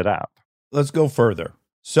messed it up. Let's go further.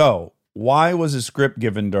 So why was a script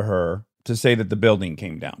given to her to say that the building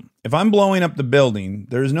came down? If I'm blowing up the building,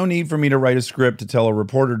 there's no need for me to write a script to tell a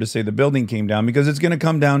reporter to say the building came down because it's going to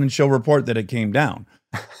come down and she'll report that it came down.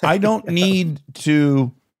 I don't need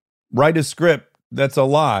to write a script that's a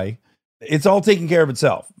lie. It's all taken care of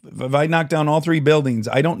itself. If I knock down all 3 buildings,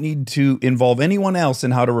 I don't need to involve anyone else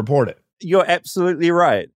in how to report it. You're absolutely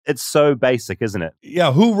right. It's so basic, isn't it?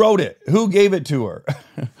 Yeah, who wrote it? Who gave it to her?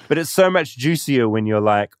 But it's so much juicier when you're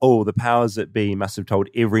like, oh, the powers that be must have told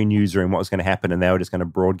every newsroom what was going to happen and they were just going to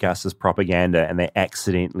broadcast this propaganda and they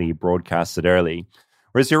accidentally broadcast it early.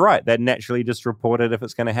 Whereas you're right, they naturally just reported if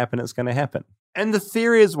it's going to happen, it's going to happen. And the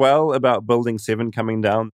theory as well about Building 7 coming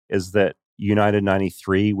down is that United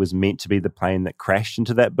 93 was meant to be the plane that crashed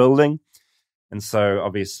into that building. And so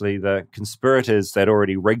obviously the conspirators that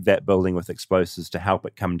already rigged that building with explosives to help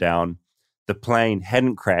it come down, the plane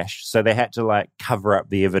hadn't crashed, so they had to like cover up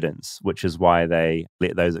the evidence, which is why they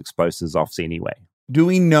let those explosives off anyway. Do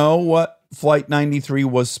we know what Flight 93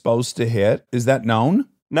 was supposed to hit? Is that known?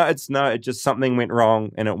 No, it just something went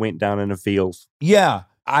wrong and it went down in a field. Yeah.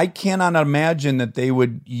 I cannot imagine that they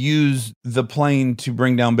would use the plane to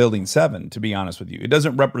bring down Building 7, to be honest with you. It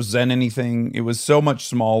doesn't represent anything. It was so much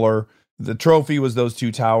smaller. The trophy was those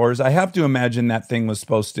 2 towers. I have to imagine that thing was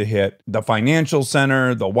supposed to hit the financial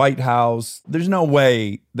center, the White House. There's no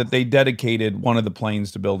way that they dedicated one of the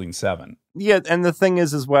planes to Building 7. Yeah, and the thing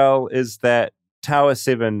is as well is that Tower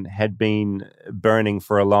 7 had been burning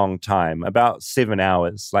for a long time, about 7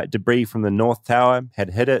 hours. Like debris from the North Tower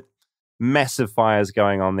had hit it. Massive fires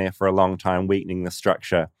going on there for a long time, weakening the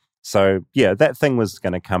structure. So, yeah, that thing was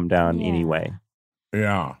going to come down anyway.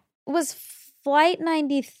 Yeah. Was Flight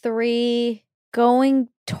 93 going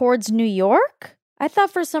towards New York? I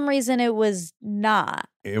thought for some reason it was not.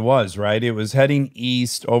 It was, right? It was heading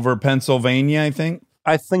east over Pennsylvania, I think.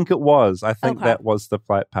 I think it was. I think that was the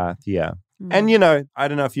flight path, yeah. And, I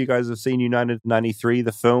don't know if you guys have seen United 93,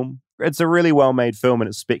 the film. It's a really well-made film and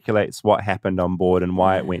it speculates what happened on board and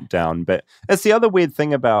why it went down. But it's the other weird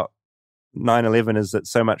thing about 9/11 is that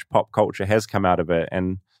so much pop culture has come out of it.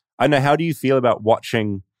 And I don't know, how do you feel about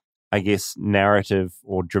watching I guess, narrative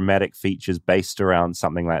or dramatic features based around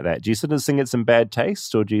something like that. Do you sort of think it's in bad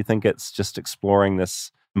taste, or do you think it's just exploring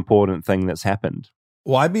this important thing that's happened?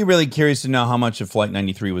 Well, I'd be really curious to know how much of Flight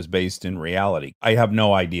 93 was based in reality. I have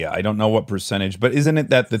no idea. I don't know what percentage, but isn't it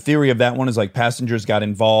that the theory of that one is like passengers got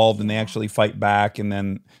involved and they actually fight back and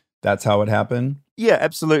then that's how it happened? Yeah,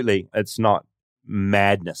 absolutely. It's not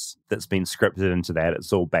madness that's been scripted into that.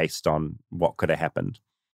 It's all based on what could have happened.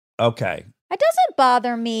 Okay. It doesn't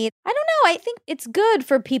bother me. I don't know. I think it's good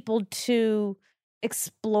for people to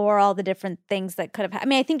explore all the different things that could have happened. I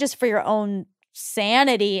mean, I think just for your own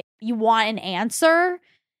sanity, you want an answer,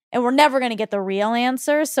 and we're never going to get the real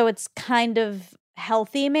answer. So it's kind of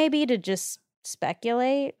healthy maybe to just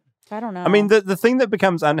speculate. I don't know. I mean, the thing that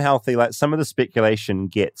becomes unhealthy, like some of the speculation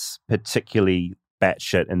gets particularly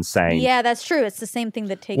batshit insane. Yeah, that's true. It's the same thing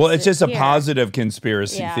that takes Well, it's just a here. positive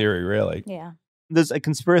conspiracy theory, really. Yeah. There's a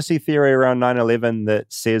conspiracy theory around 9/11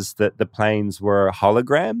 that says that the planes were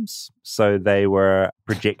holograms. So they were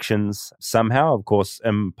projections somehow. Of course,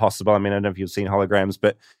 impossible. I mean, I don't know if you've seen holograms,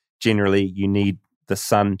 but generally you need the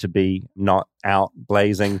sun to be not out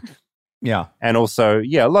blazing. Yeah. And also,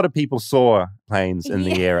 yeah, a lot of people saw planes in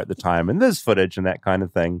the air at the time, and there's footage and that kind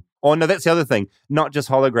of thing. Oh, no, that's the other thing. Not just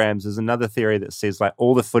holograms. There's another theory that says like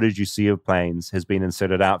all the footage you see of planes has been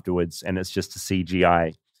inserted afterwards, and it's just a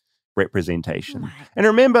CGI representation. And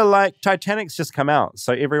remember, like, Titanic's just come out,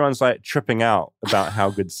 so everyone's like tripping out about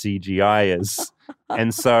how good CGI is.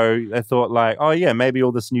 And so they thought like, oh yeah, maybe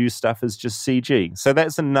all this new stuff is just CG. So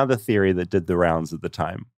that's another theory that did the rounds at the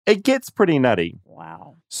time. It gets pretty nutty.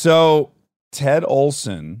 Wow. So Ted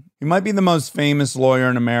Olson, he might be the most famous lawyer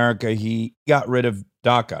in America. He got rid of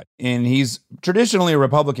DACA, and he's traditionally a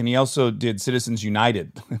Republican. He also did Citizens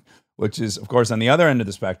United, which is, of course, on the other end of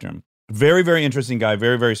the spectrum. Very, very interesting guy,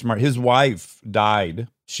 very, very smart. His wife died.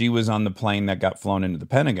 She was on the plane that got flown into the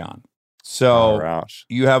Pentagon. So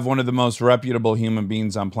you have one of the most reputable human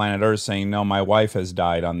beings on planet Earth saying, no, my wife has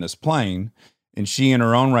died on this plane. And she in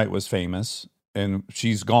her own right was famous, and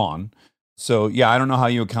she's gone. So, yeah, I don't know how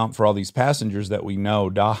you account for all these passengers that we know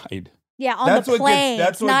died. Yeah, on the plane,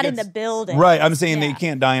 not in the building. Right, I'm saying they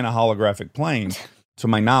can't die in a holographic plane. To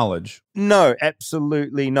my knowledge. No,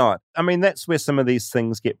 absolutely not. I mean, that's where some of these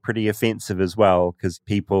things get pretty offensive as well, because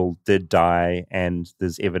people did die and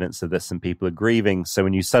there's evidence of this and people are grieving. So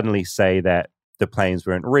when you suddenly say that the planes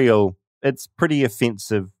weren't real, it's pretty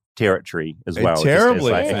offensive territory as well. Terribly just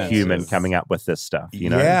as, like, offensive. a human coming up with this stuff, you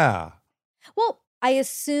know? Yeah. Well, I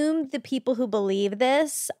assume the people who believe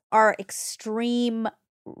this are extreme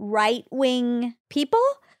right-wing people.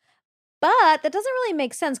 But that doesn't really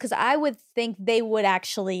make sense because I would think they would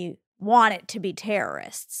actually want it to be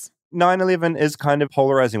terrorists. 9/11 is kind of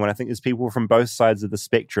polarizing one. I think there's people from both sides of the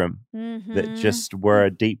spectrum that just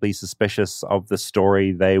were deeply suspicious of the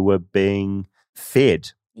story they were being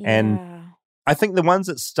fed. Yeah. And I think the ones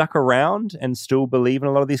that stuck around and still believe in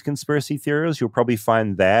a lot of these conspiracy theories, you'll probably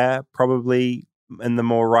find they're probably in the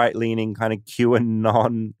more right-leaning kind of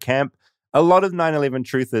QAnon camp. A lot of 9/11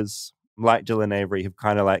 truthers, like Dylan Avery, have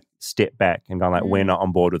kind of like stepped back and gone like, we're not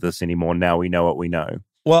on board with this anymore. Now we know what we know.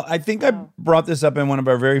 Well, I think I brought this up in one of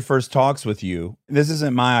our very first talks with you. This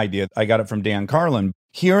isn't my idea. I got it from Dan Carlin.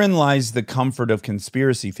 Herein lies the comfort of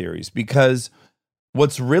conspiracy theories, because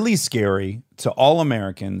what's really scary to all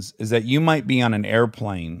Americans is that you might be on an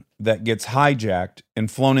airplane that gets hijacked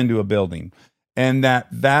and flown into a building, and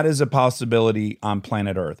that is a possibility on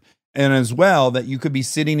planet Earth. And as well, that you could be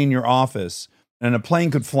sitting in your office and a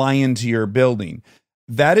plane could fly into your building.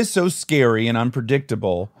 That is so scary and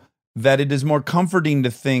unpredictable that it is more comforting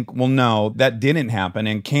to think, well, no, that didn't happen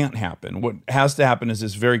and can't happen. What has to happen is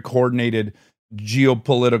this very coordinated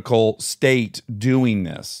geopolitical state doing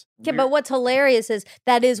this. Yeah, but what's hilarious is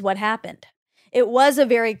that is what happened. It was a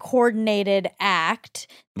very coordinated act.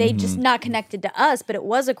 They just not connected to us, but it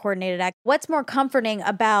was a coordinated act. What's more comforting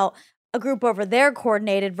about a group over there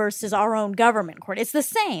coordinated versus our own government coordinated? It's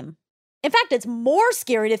the same. In fact, it's more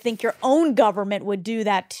scary to think your own government would do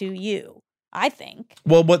that to you, I think.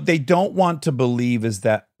 Well, what they don't want to believe is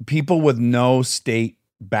that people with no state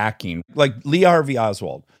backing, like Lee Harvey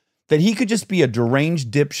Oswald, that he could just be a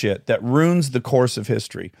deranged dipshit that ruins the course of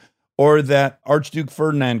history, or that Archduke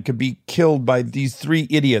Ferdinand could be killed by these three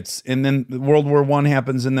idiots, and then World War I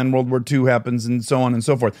happens, and then World War II happens, and so on and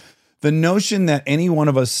so forth. The notion that any one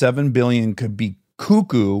of us 7 billion could be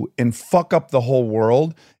cuckoo and fuck up the whole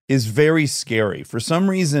world is very scary. For some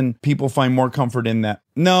reason, people find more comfort in that.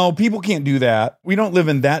 No, people can't do that. We don't live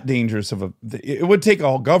in that dangerous of it would take a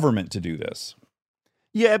whole government to do this.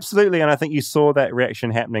 Yeah, absolutely. And I think you saw that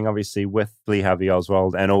reaction happening, obviously, with Lee Harvey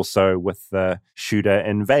Oswald and also with the shooter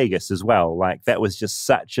in Vegas as well. Like, that was just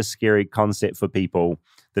such a scary concept for people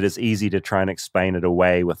that it's easy to try and explain it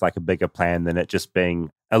away with like a bigger plan than it just being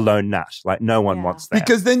a lone nut. Like, no one wants that.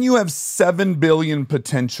 Because then you have 7 billion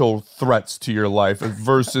potential threats to your life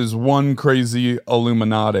versus one crazy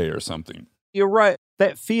Illuminati or something. You're right.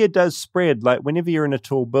 That fear does spread. Like, whenever you're in a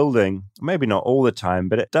tall building, maybe not all the time,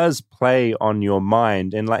 but it does play on your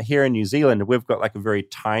mind. And like here in New Zealand, we've got like a very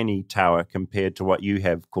tiny tower compared to what you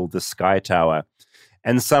have called the Sky Tower.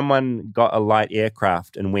 And someone got a light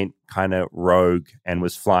aircraft and went kind of rogue and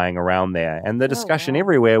was flying around there. And the discussion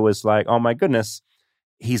everywhere was like, oh my goodness,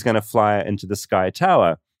 he's going to fly into the Sky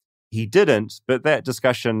Tower. He didn't, but that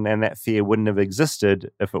discussion and that fear wouldn't have existed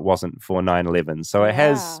if it wasn't for 9/11. So it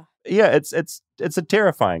has, it's a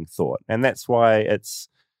terrifying thought. And that's why it's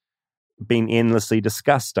been endlessly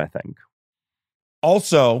discussed, I think.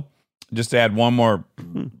 Also, just to add one more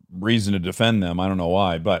reason to defend them, I don't know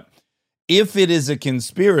why, but if it is a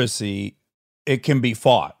conspiracy, it can be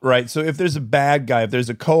fought, right? So if there's a bad guy, if there's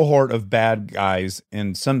a cohort of bad guys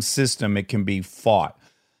in some system, it can be fought.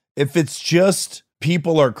 If it's just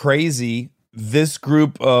people are crazy, this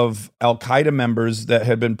group of Al-Qaeda members that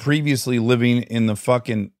had been previously living in the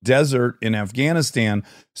fucking desert in Afghanistan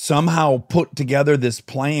somehow put together this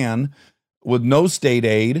plan with no state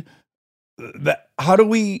aid. How do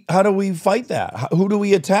we fight that? Who do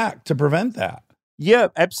we attack to prevent that? Yeah,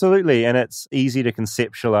 absolutely. And it's easy to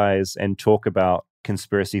conceptualize and talk about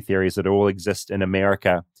conspiracy theories that all exist in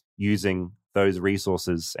America using those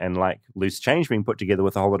resources and like loose change being put together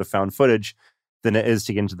with a whole lot of found footage than it is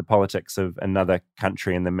to get into the politics of another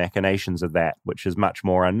country and the machinations of that, which is much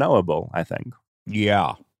more unknowable, I think.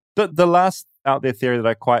 Yeah. The last out there theory that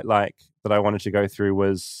I quite like that I wanted to go through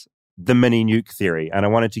was the mini nuke theory. And I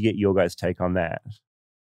wanted to get your guys' take on that.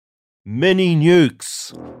 Mini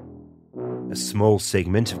nukes. A small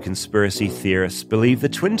segment of conspiracy theorists believe the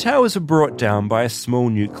Twin Towers were brought down by a small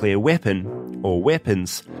nuclear weapon, or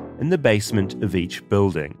weapons, in the basement of each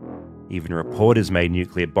building. Even reporters made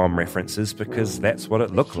nuclear bomb references because that's what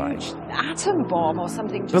it looked like. Atom bomb or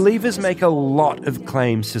something. Believers make a lot of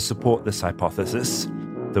claims to support this hypothesis.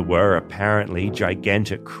 There were apparently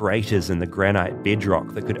gigantic craters in the granite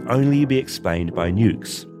bedrock that could only be explained by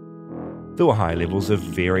nukes. There were high levels of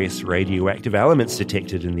various radioactive elements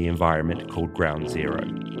detected in the environment called Ground Zero,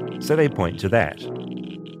 so they point to that.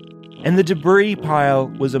 And the debris pile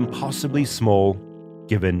was impossibly small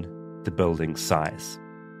given the building's size.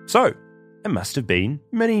 So, it must have been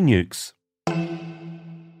mini nukes.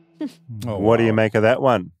 What do you make of that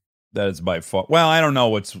one? That is by far. Well, I don't know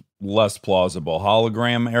what's less plausible,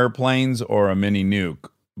 hologram airplanes or a mini nuke,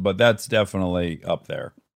 but that's definitely up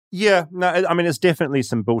there. Yeah, no, I mean, it's definitely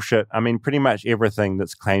some bullshit. I mean, pretty much everything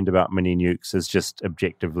that's claimed about mini nukes is just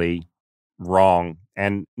objectively wrong.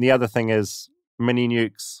 And the other thing is, mini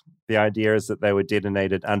nukes, the idea is that they were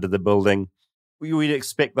detonated under the building. We'd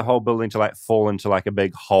expect the whole building to like fall into like a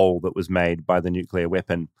big hole that was made by the nuclear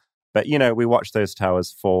weapon. But, you know, we watched those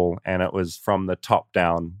towers fall and it was from the top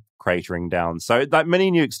down, cratering down. So like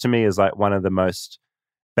mini nukes to me is like one of the most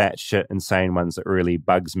batshit insane ones that really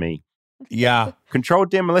bugs me. Yeah.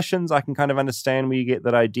 Controlled demolitions, I can kind of understand where you get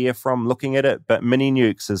that idea from looking at it. But mini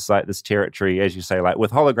nukes is like this territory, as you say, like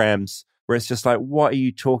with holograms, where it's just like, what are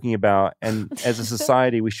you talking about? And as a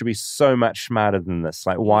society, we should be so much smarter than this.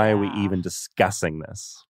 Like, why are we even discussing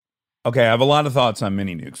this? Okay, I have a lot of thoughts on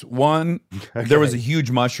mini nukes. One, there was a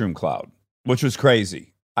huge mushroom cloud, which was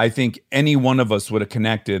crazy. I think any one of us would have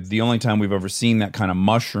connected. The only time we've ever seen that kind of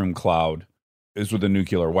mushroom cloud is with a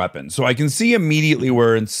nuclear weapon. So I can see immediately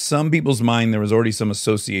where in some people's mind there was already some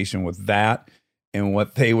association with that and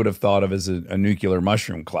what they would have thought of as a nuclear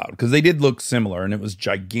mushroom cloud. Because they did look similar and it was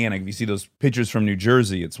gigantic. If you see those pictures from New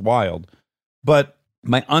Jersey, it's wild. But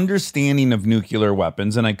my understanding of nuclear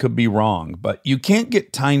weapons, and I could be wrong, but you can't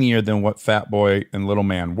get tinier than what Fat Boy and Little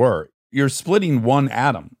Man were. You're splitting one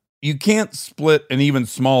atom. You can't split an even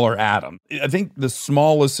smaller atom. I think the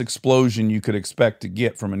smallest explosion you could expect to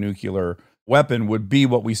get from a nuclear weapon would be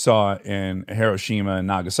what we saw in Hiroshima and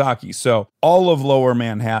Nagasaki. So all of lower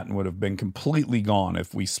Manhattan would have been completely gone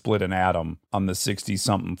if we split an atom on the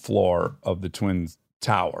 60-something floor of the Twin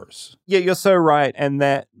Towers. Yeah, you're so right. And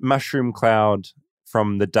that mushroom cloud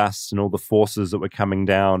from the dust and all the forces that were coming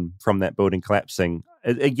down from that building collapsing,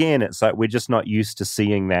 again, it's like we're just not used to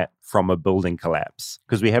seeing that from a building collapse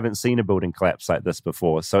because we haven't seen a building collapse like this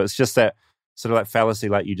before. So it's just that sort of like fallacy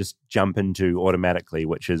like you just jump into automatically,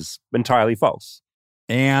 which is entirely false.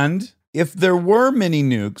 And if there were mini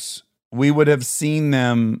nukes, we would have seen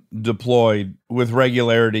them deployed with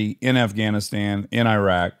regularity in Afghanistan, in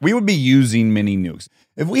Iraq. We would be using mini nukes.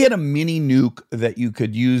 If we had a mini nuke that you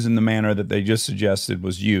could use in the manner that they just suggested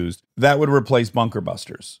was used, that would replace bunker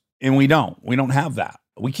busters. And we don't. We don't have that.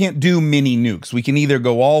 We can't do mini nukes. We can either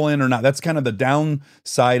go all in or not. That's kind of the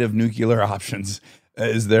downside of nuclear options.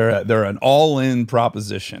 Is they're an all-in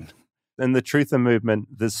proposition. In the truther movement,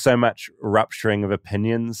 there's so much rupturing of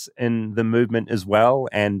opinions in the movement as well.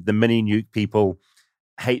 And the mini nuke people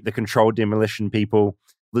hate the controlled demolition people.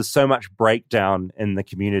 There's so much breakdown in the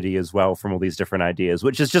community as well from all these different ideas,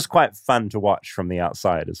 which is just quite fun to watch from the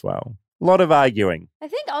outside as well. A lot of arguing. I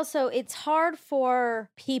think also it's hard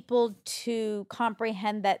for people to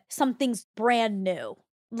comprehend that something's brand new.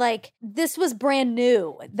 Like, this was brand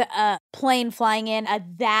new. The plane flying in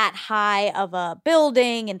at that high of a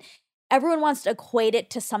building, and everyone wants to equate it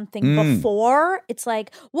to something before. It's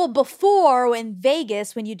like, well, before in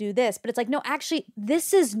Vegas when you do this, but it's like, no, actually,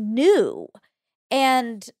 this is new.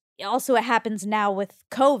 And also it happens now with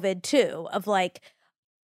COVID too, of like,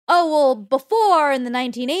 oh, well, before in the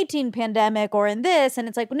 1918 pandemic or in this, and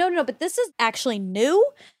it's like, no, but this is actually new.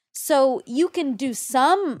 So you can do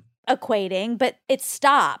some equating, but it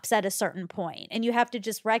stops at a certain point, and you have to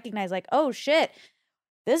just recognize like, oh shit,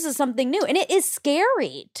 this is something new. And it is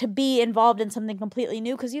scary to be involved in something completely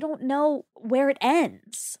new because you don't know where it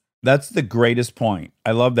ends. That's the greatest point.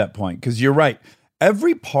 I love that point because you're right.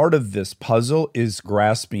 Every part of this puzzle is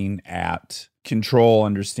grasping at control,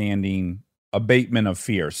 understanding, abatement of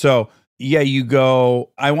fear. So yeah, you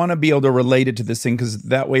go, I want to be able to relate it to this thing because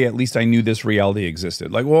that way at least I knew this reality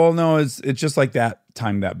existed. Like, well, no, it's just like that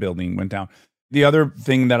time that building went down. The other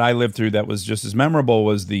thing that I lived through that was just as memorable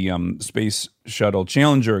was the Space Shuttle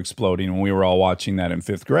Challenger exploding when we were all watching that in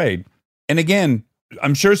 5th grade. And again,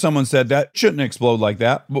 I'm sure someone said that shouldn't explode like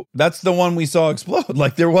that, but that's the one we saw explode.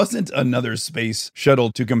 Like, there wasn't another space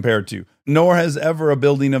shuttle to compare to, nor has ever a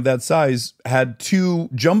building of that size had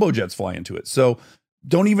 2 jumbo jets fly into it. So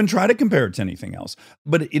don't even try to compare it to anything else.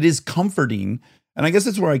 But it is comforting. And I guess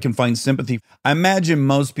that's where I can find sympathy. I imagine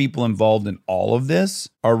most people involved in all of this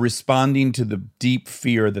are responding to the deep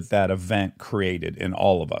fear that that event created in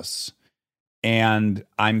all of us. And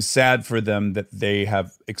I'm sad for them that they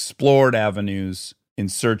have explored avenues in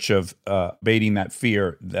search of abating that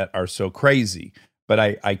fear that are so crazy. But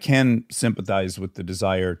I can sympathize with the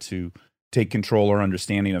desire to take control or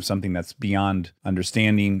understanding of something that's beyond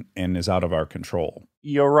understanding and is out of our control.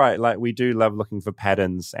 You're right. Like, we do love looking for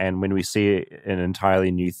patterns. And when we see an entirely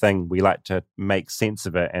new thing, we like to make sense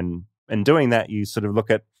of it. And in doing that, you sort of look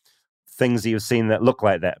at things that you've seen that look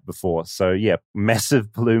like that before. So yeah,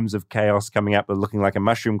 massive plumes of chaos coming up, looking like a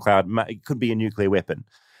mushroom cloud. It could be a nuclear weapon.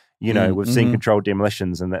 You know, we've seen controlled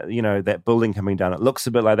demolitions and that, you know, that building coming down. It looks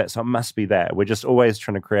a bit like that. So it must be that. We're just always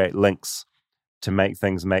trying to create links to make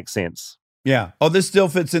things make sense. Yeah. Oh, this still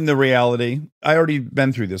fits in the reality. I already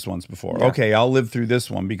been through this once before. Yeah. Okay, I'll live through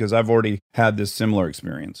this one because I've already had this similar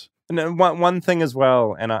experience. And one thing as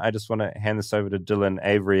well, and I just want to hand this over to Dylan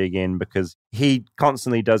Avery again, because he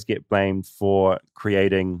constantly does get blamed for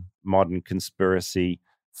creating modern conspiracy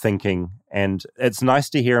thinking. And it's nice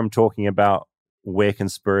to hear him talking about where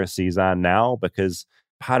conspiracies are now, because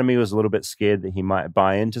part of me was a little bit scared that he might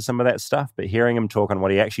buy into some of that stuff. But hearing him talk on what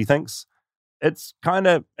he actually thinks, it's kind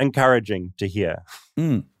of encouraging to hear.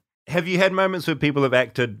 Have you had moments where people have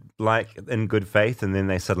acted like in good faith and then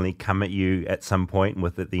they suddenly come at you at some point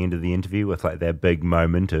with at the end of the interview with like their big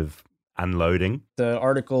moment of unloading? The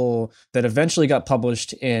article that eventually got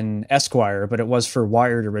published in Esquire, but it was for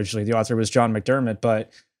Wired originally. The author was John McDermott,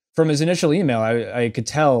 but from his initial email, I could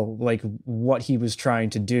tell like what he was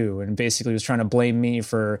trying to do, and basically was trying to blame me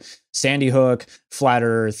for Sandy Hook, Flat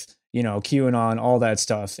Earth, you know, QAnon, all that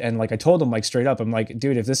stuff. And like I told him like straight up, I'm like,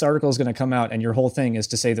 dude, if this article is going to come out and your whole thing is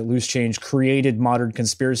to say that Loose Change created modern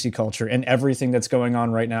conspiracy culture and everything that's going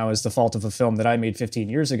on right now is the fault of a film that I made 15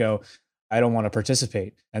 years ago, I don't want to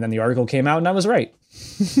participate. And then the article came out and I was right.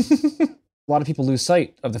 A lot of people lose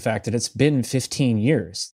sight of the fact that it's been 15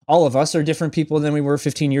 years. All of us are different people than we were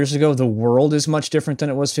 15 years ago. The world is much different than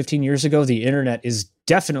it was 15 years ago. The internet is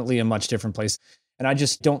definitely a much different place. And I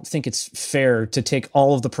just don't think it's fair to take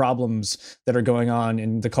all of the problems that are going on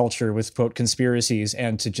in the culture with, quote, conspiracies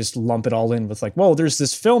and to just lump it all in with like, whoa, there's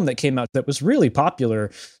this film that came out that was really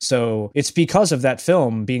popular. So it's because of that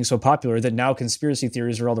film being so popular that now conspiracy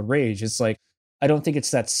theories are all the rage. It's like, I don't think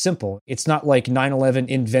it's that simple. It's not like 9/11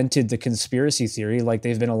 invented the conspiracy theory. Like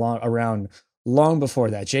they've been around long before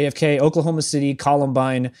that. JFK, Oklahoma City,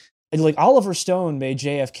 Columbine. And like Oliver Stone made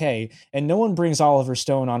JFK, and no one brings Oliver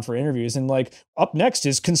Stone on for interviews. And like up next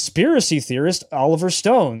is conspiracy theorist Oliver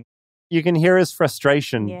Stone. You can hear his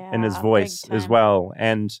frustration in his voice as well.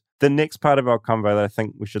 And the next part of our convo that I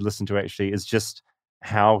think we should listen to actually is just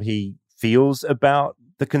how he feels about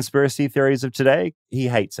the conspiracy theories of today. He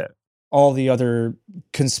hates it. All the other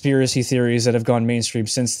conspiracy theories that have gone mainstream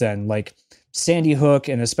since then, like Sandy Hook,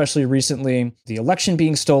 and especially recently, the election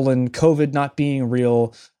being stolen, COVID not being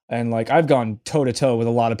real. And like, I've gone toe to toe with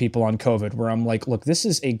a lot of people on COVID where I'm like, look, this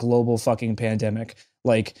is a global fucking pandemic.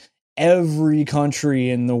 Like, every country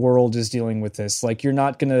in the world is dealing with this. Like, you're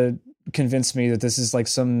not going to convince me that this is like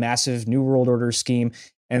some massive New World Order scheme.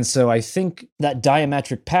 And so I think that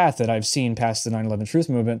diametric path that I've seen past the 9/11 Truth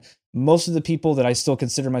Movement, most of the people that I still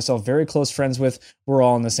consider myself very close friends with, we're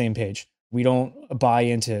all on the same page. We don't buy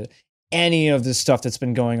into any of the stuff that's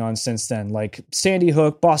been going on since then, like Sandy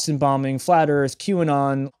Hook, Boston bombing, Flat Earth,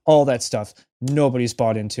 QAnon, all that stuff. Nobody's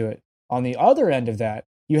bought into it. On the other end of that,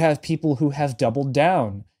 you have people who have doubled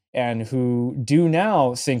down and who do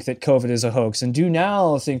now think that COVID is a hoax and do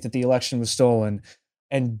now think that the election was stolen.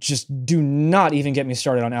 And just do not even get me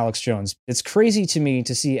started on Alex Jones. It's crazy to me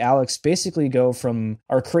to see Alex basically go from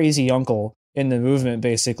our crazy uncle in the movement,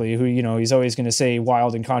 basically, who, you know, he's always going to say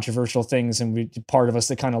wild and controversial things, and part of us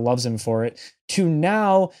that kind of loves him for it, to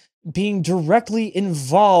now being directly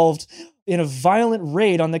involved in a violent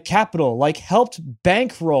raid on the Capitol, like helped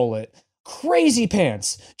bankroll it. Crazy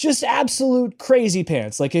pants, just absolute crazy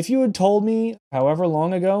pants. Like, if you had told me however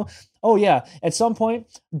long ago, oh yeah, at some point,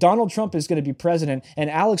 Donald Trump is going to be president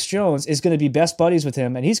and Alex Jones is going to be best buddies with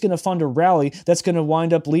him and he's going to fund a rally that's going to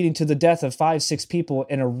wind up leading to the death of 5-6 people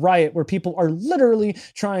in a riot where people are literally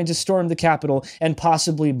trying to storm the Capitol and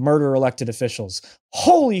possibly murder elected officials.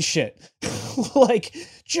 Holy shit. Like,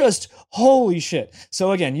 just holy shit.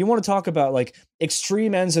 So again, you want to talk about like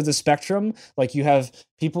extreme ends of the spectrum. Like, you have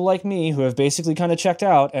people like me who have basically kind of checked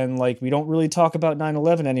out and like, we don't really talk about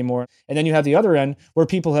 9/11 anymore. And then you have the other end where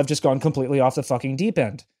people have just gone completely off the fucking deep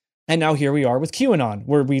end. And now here we are with QAnon,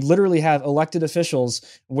 where we literally have elected officials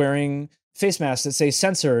wearing face masks that say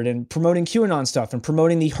censored and promoting QAnon stuff and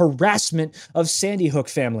promoting the harassment of Sandy Hook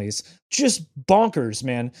families. Just bonkers,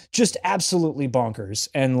 man. Just absolutely bonkers.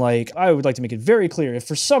 And like, I would like to make it very clear, if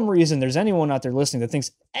for some reason there's anyone out there listening that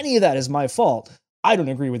thinks any of that is my fault, I don't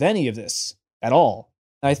agree with any of this at all.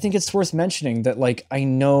 I think it's worth mentioning that, like, I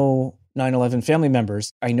know 9/11 family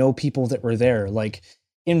members. I know people that were there. Like,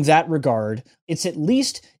 in that regard, it's at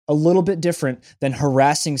least a little bit different than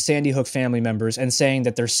harassing Sandy Hook family members and saying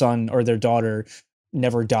that their son or their daughter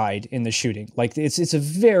never died in the shooting. Like, it's a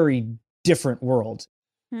very different world.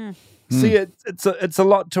 See, it's a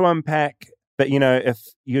lot to unpack. But, you know, if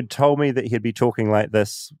you'd told me that he'd be talking like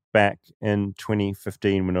this back in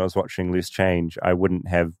 2015 when I was watching Loose Change, I wouldn't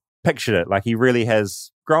have pictured it. Like, he really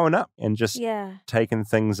has grown up and just taken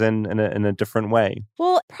things in a different way.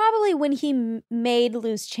 Well, probably when he made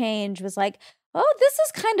Loose Change was like, oh, this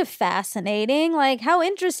is kind of fascinating. Like, how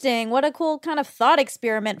interesting. What a cool kind of thought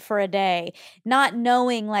experiment for a day. Not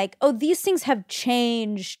knowing, like, oh, these things have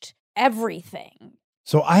changed everything.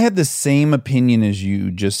 So I had the same opinion as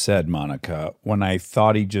you just said, Monica, when I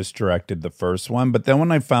thought he just directed the first one. But then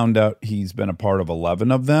when I found out he's been a part of 11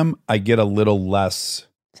 of them, I get a little less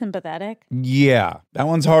sympathetic. Yeah, that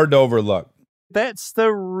one's hard to overlook. That's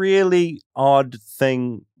the really odd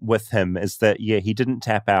thing with him, is that, yeah, he didn't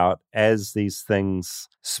tap out as these things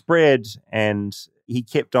spread, and he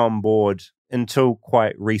kept on board until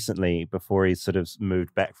quite recently before he sort of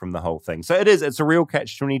moved back from the whole thing. So it's a real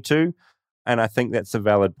catch-22, and I think that's a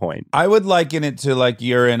valid point. I would liken it to, like,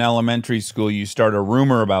 you're in elementary school, you start a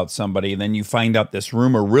rumor about somebody, and then you find out this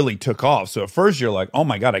rumor really took off. So at first you're like, oh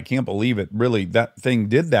my God, I can't believe it. Really, that thing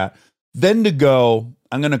did that. Then to go,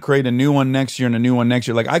 I'm going to create a new one next year and a new one next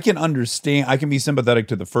year. Like, I can understand, I can be sympathetic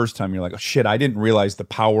to the first time. You're like, oh, shit, I didn't realize the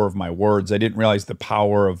power of my words. I didn't realize the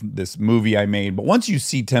power of this movie I made. But once you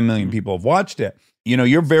see 10 million people have watched it, you know,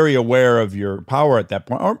 you're very aware of your power at that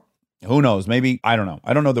point. Or who knows, maybe, I don't know.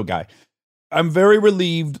 I don't know the guy. I'm very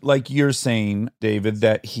relieved, like you're saying, David,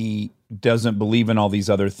 that he doesn't believe in all these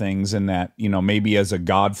other things, and that, you know, maybe as a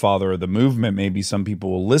godfather of the movement, maybe some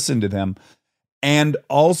people will listen to them. And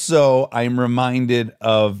also, I'm reminded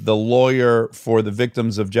of the lawyer for the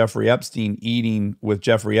victims of Jeffrey Epstein eating with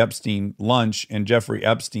Jeffrey Epstein lunch, and Jeffrey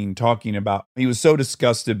Epstein talking about, he was so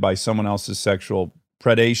disgusted by someone else's sexual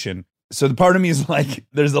predation. So the part of me is like,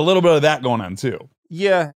 there's a little bit of that going on too.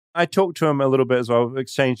 Yeah, I talked to him a little bit as well. We've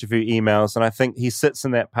exchanged a few emails, and I think he sits in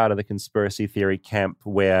that part of the conspiracy theory camp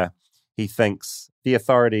where he thinks the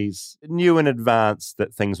authorities knew in advance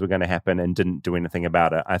that things were going to happen and didn't do anything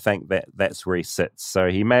about it. I think that's where he sits.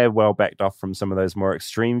 So he may have well backed off from some of those more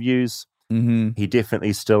extreme views. Mm-hmm. He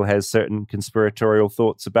definitely still has certain conspiratorial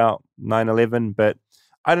thoughts about 9/11, but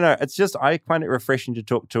I don't know. It's just, I find it refreshing to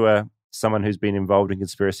talk to someone who's been involved in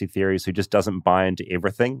conspiracy theories who just doesn't buy into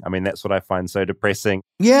everything. I mean, that's what I find so depressing.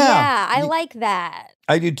 Yeah, I like that.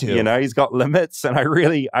 I do too. You know, he's got limits, and I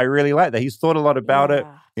really like that. He's thought a lot about it.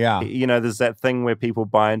 Yeah. You know, there's that thing where people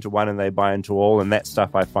buy into one and they buy into all, and that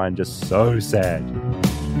stuff I find just so sad.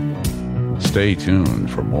 Stay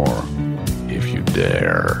tuned for more if you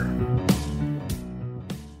dare.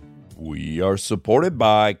 We are supported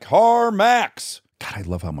by CarMax. God, I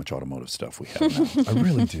love how much automotive stuff we have now. I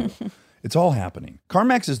really do. It's all happening.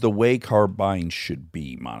 CarMax is the way car buying should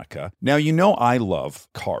be, Monica. Now, you know I love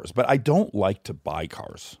cars, but I don't like to buy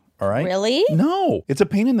cars. All right? Really? No. It's a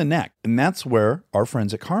pain in the neck. And that's where our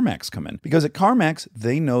friends at CarMax come in. Because at CarMax,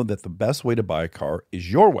 they know that the best way to buy a car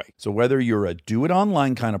is your way. So whether you're a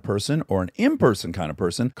do-it-online kind of person or an in-person kind of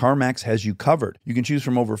person, CarMax has you covered. You can choose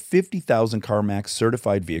from over 50,000 CarMax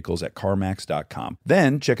certified vehicles at CarMax.com.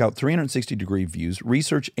 Then check out 360-degree views,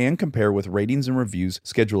 research and compare with ratings and reviews,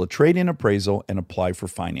 schedule a trade-in appraisal, and apply for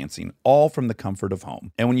financing, all from the comfort of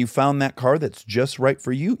home. And when you found that car that's just right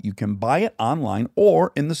for you, you can buy it online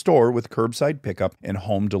or in the store with curbside pickup and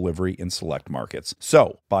home delivery in select markets.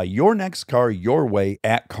 So, buy your next car your way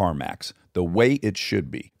at CarMax, the way it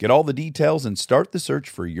should be. Get all the details and start the search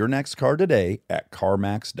for your next car today at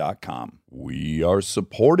CarMax.com. We are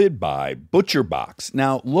supported by ButcherBox.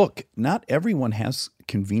 Now, look, not everyone has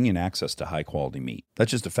convenient access to high-quality meat.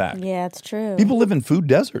 That's just a fact. Yeah, it's true. People live in food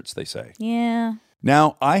deserts, they say. Yeah.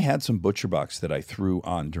 Now, I had some ButcherBox that I threw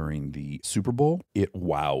on during the Super Bowl. It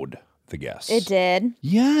wowed the guests. It did?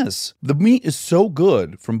 Yes. The meat is so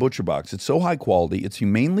good from ButcherBox. It's so high quality. It's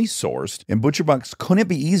humanely sourced. And ButcherBox couldn't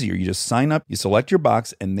be easier. You just sign up, you select your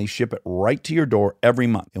box, and they ship it right to your door every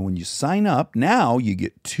month. And when you sign up, now you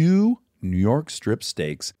get 2 New York strip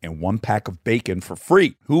steaks and 1 pack of bacon for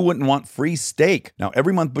free. Who wouldn't want free steak? Now,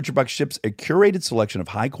 every month, ButcherBox ships a curated selection of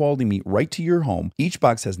high-quality meat right to your home. Each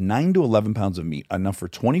box has 9 to 11 pounds of meat, enough for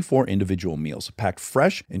 24 individual meals, packed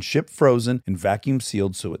fresh and shipped frozen and vacuum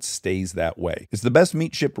sealed so it stays that way. It's the best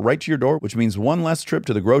meat shipped right to your door, which means one less trip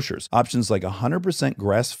to the grocers. Options like 100%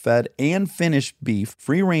 grass-fed and finished beef,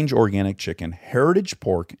 free-range organic chicken, heritage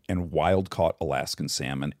pork, and wild-caught Alaskan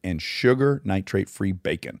salmon, and sugar nitrate-free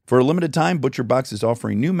bacon. For a limited time, ButcherBox is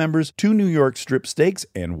offering new members 2 New York strip steaks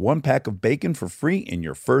and 1 pack of bacon for free in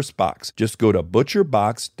your first box. Just go to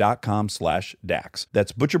butcherbox.com/Dax.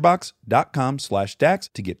 That's butcherbox.com/Dax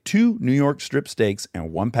to get 2 New York strip steaks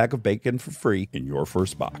and 1 pack of bacon for free in your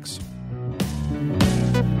first box.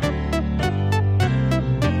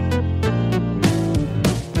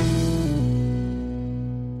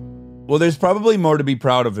 Well, there's probably more to be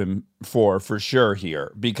proud of him for sure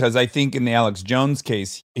here, because I think in the Alex Jones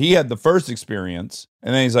case, he had the first experience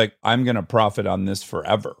and then he's like, I'm going to profit on this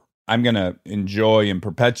forever. I'm going to enjoy and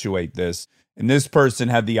perpetuate this. And this person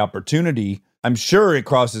had the opportunity. I'm sure it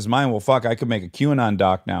crossed his mind, well, fuck, I could make a QAnon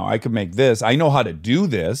doc now. I could make this. I know how to do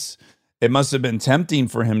this. It must have been tempting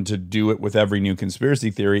for him to do it with every new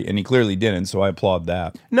conspiracy theory, and he clearly didn't, so I applaud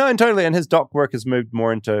that. No, and totally. And his doc work has moved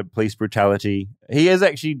more into police brutality. He is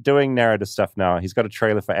actually doing narrative stuff now. He's got a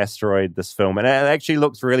trailer for Asteroid, this film, and it actually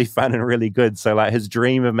looks really fun and really good. So, like, his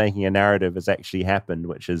dream of making a narrative has actually happened,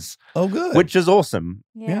 which is good. Which is awesome.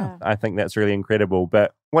 Yeah. I think that's really incredible.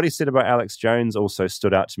 But what he said about Alex Jones also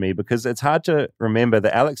stood out to me, because it's hard to remember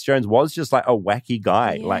that Alex Jones was just like a wacky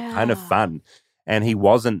guy, like kind of fun. And he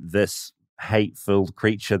wasn't this hate-filled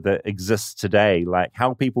creature that exists today. Like,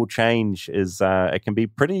 how people change is, it can be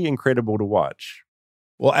pretty incredible to watch.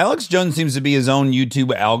 Well, Alex Jones seems to be his own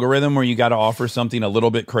YouTube algorithm where you got to offer something a little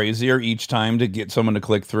bit crazier each time to get someone to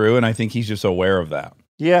click through. And I think he's just aware of that.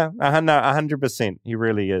 Yeah, 100%. He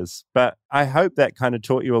really is. But I hope that kind of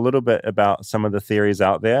taught you a little bit about some of the theories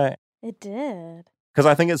out there. It did. Because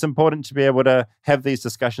I think it's important to be able to have these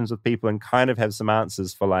discussions with people and kind of have some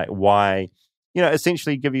answers for like why, you know,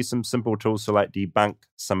 essentially give you some simple tools to like debunk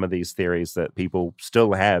some of these theories that people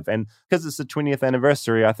still have. And because it's the 20th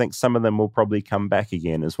anniversary, I think some of them will probably come back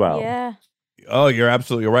again as well. Yeah. Oh, you're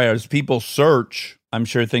absolutely right. As people search, I'm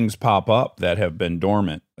sure things pop up that have been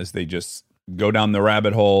dormant as they just go down the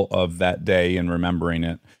rabbit hole of that day and remembering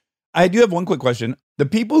it. I do have one quick question. The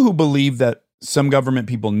people who believe that some government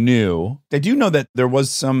people knew, they do know that there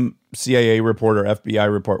was some CIA report or FBI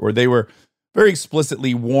report where they were very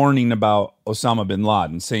explicitly warning about Osama bin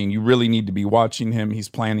Laden, saying you really need to be watching him. He's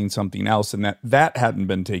planning something else, and that hadn't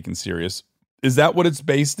been taken serious. Is that what it's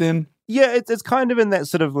based in? Yeah, it's kind of in that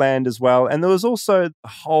sort of land as well. And there was also a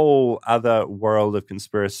whole other world of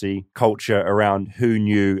conspiracy culture around who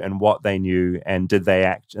knew and what they knew and did they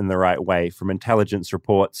act in the right way. From intelligence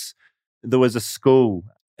reports, there was a school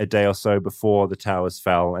a day or so before the towers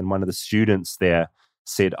fell, and one of the students there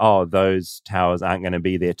said, oh, those towers aren't going to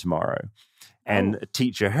be there tomorrow. And a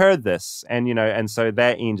teacher heard this, and, and so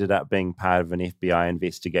that ended up being part of an FBI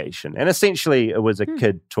investigation. And essentially, it was a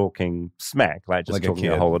kid talking smack, like talking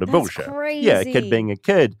a whole lot of bullshit. Crazy. Yeah, a kid being a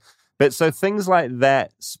kid. But so things like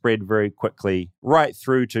that spread very quickly, right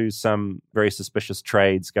through to some very suspicious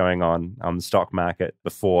trades going on the stock market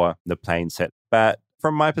before the planes hit. But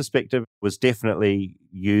from my perspective, it was definitely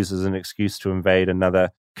used as an excuse to invade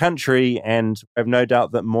another country, and I have no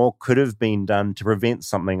doubt that more could have been done to prevent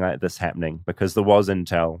something like this happening, because there was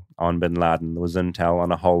intel on bin Laden, there was intel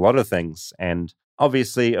on a whole lot of things, and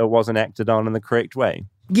obviously it wasn't acted on in the correct way.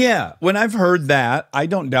 Yeah, when I've heard that, I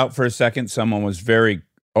don't doubt for a second someone was very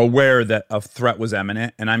aware that a threat was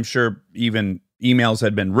imminent, and I'm sure even emails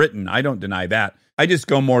had been written. I don't deny that. I just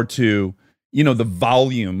go more to, the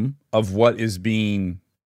volume of what is being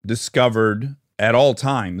discovered at all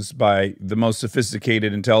times by the most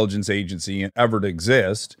sophisticated intelligence agency ever to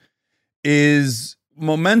exist is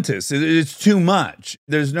momentous. It's too much.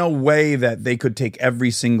 There's no way that they could take every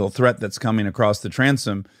single threat that's coming across the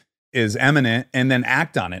transom is imminent and then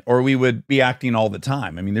act on it, or we would be acting all the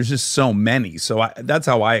time. I mean, there's just so many. So that's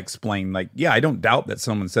how I explain, I don't doubt that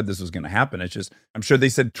someone said this was going to happen. It's just, I'm sure they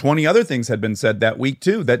said 20 other things had been said that week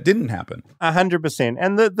too that didn't happen. 100%.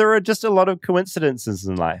 And there are just a lot of coincidences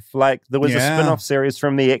in life. Like there was a spin-off series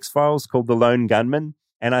from the X-Files called The Lone Gunman.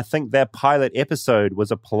 And I think their pilot episode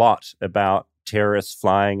was a plot about terrorists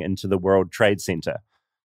flying into the World Trade Center.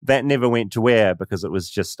 That never went to air because it was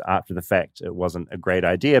just after the fact. It wasn't a great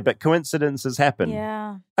idea, but coincidences happen.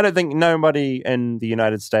 Yeah. I don't think nobody in the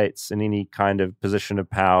United States in any kind of position of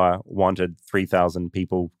power wanted 3,000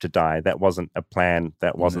 people to die. That wasn't a plan.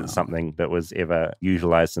 That wasn't something that was ever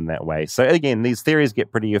utilized in that way. So again, these theories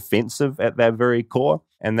get pretty offensive at their very core,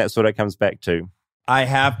 and that's what it comes back to. I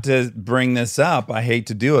have to bring this up. I hate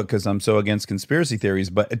to do it because I'm so against conspiracy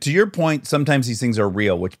theories. But to your point, sometimes these things are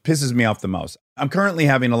real, which pisses me off the most. I'm currently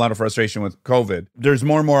having a lot of frustration with COVID. There's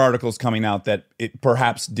more and more articles coming out that it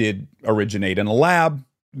perhaps did originate in a lab.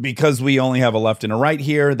 Because we only have a left and a right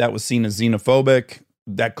here, that was seen as xenophobic.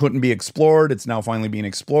 That couldn't be explored. It's now finally being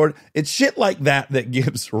explored. It's shit like that that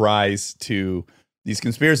gives rise to these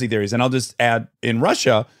conspiracy theories. And I'll just add, in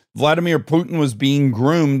Russia, Vladimir Putin was being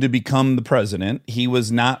groomed to become the president. He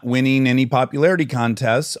was not winning any popularity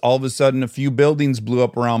contests. All of a sudden, a few buildings blew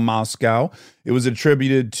up around Moscow. It was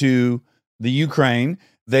attributed to the Ukraine.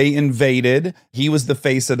 They invaded. He was the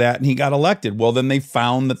face of that, and he got elected. Well, then they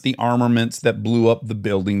found that the armaments that blew up the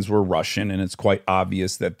buildings were Russian, and it's quite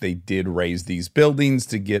obvious that they did raise these buildings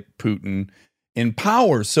to get Putin in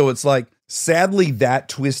power. So it's like, sadly, that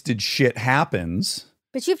twisted shit happens.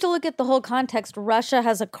 But you have to look at the whole context. Russia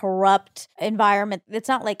has a corrupt environment. It's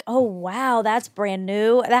not like, oh, wow, that's brand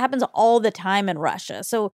new. That happens all the time in Russia.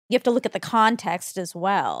 So you have to look at the context as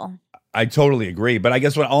well. I totally agree. But I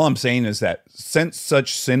guess all I'm saying is that since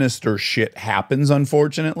such sinister shit happens,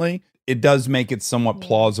 unfortunately, it does make it somewhat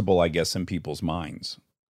plausible, I guess, in people's minds.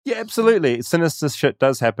 Yeah, absolutely. Sinister shit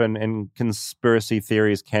does happen, and conspiracy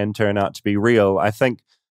theories can turn out to be real. I think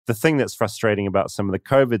the thing that's frustrating about some of the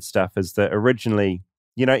COVID stuff is that originally,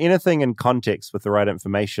 anything in context with the right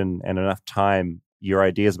information and enough time, your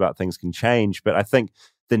ideas about things can change. But I think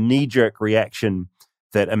the knee-jerk reaction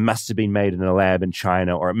that it must have been made in a lab in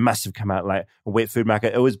China, or it must have come out like a wet food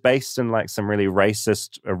market, it was based in like some really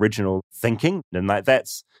racist original thinking. And like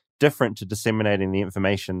that's different to disseminating the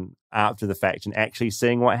information after the fact and actually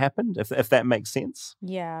seeing what happened, if that makes sense.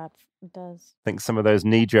 Yeah, it does. I think some of those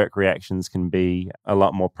knee-jerk reactions can be a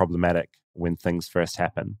lot more problematic when things first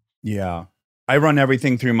happen. Yeah. I run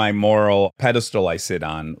everything through my moral pedestal I sit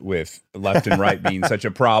on, with left and right being such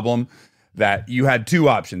a problem, that you had two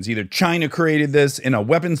options. Either China created this in a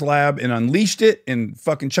weapons lab and unleashed it, and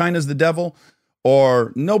fucking China's the devil,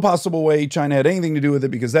 or no possible way China had anything to do with it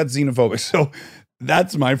because that's xenophobic. So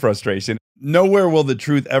that's my frustration. Nowhere will the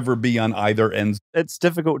truth ever be on either end. It's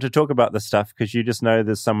difficult to talk about this stuff because you just know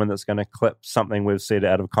there's someone that's going to clip something we've said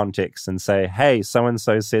out of context and say, hey,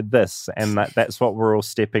 so-and-so said this. And that's what we're all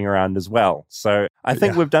stepping around as well. So I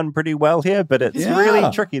think we've done pretty well here, but it's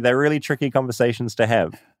really tricky. They're really tricky conversations to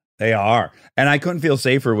have. They are. And I couldn't feel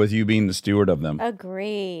safer with you being the steward of them.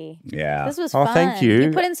 Agree. Yeah. This was fun. Thank you.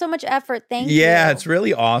 You put in so much effort. Thank you. Yeah, it's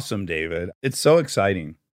really awesome, David. It's so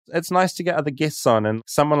exciting. It's nice to get other guests on, and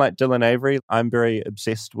someone like Dylan Avery, I'm very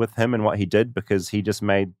obsessed with him and what he did, because he just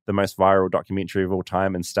made the most viral documentary of all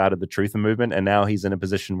time and started the Truther movement, and now he's in a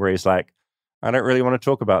position where he's like, I don't really want to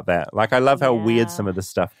talk about that. Like, I love how weird some of this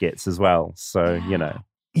stuff gets as well. So,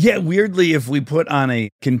 Yeah, weirdly, if we put on a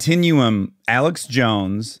continuum Alex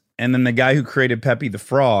Jones and then the guy who created Pepe the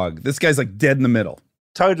Frog, this guy's like dead in the middle.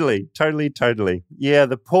 Totally. Yeah,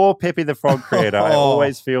 the poor Pepe the Frog creator. I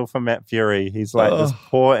always feel for Matt Fury. He's like this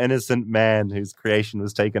poor innocent man whose creation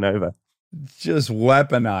was taken over. Just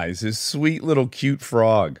weaponize his sweet little cute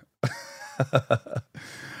frog.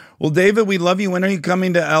 Well, David, we love you. When are you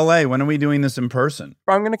coming to LA? When are we doing this in person?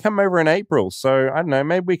 I'm going to come over in April. So I don't know,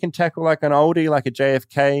 maybe we can tackle like an oldie, like a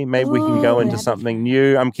JFK. Maybe we can go into something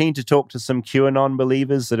new. I'm keen to talk to some QAnon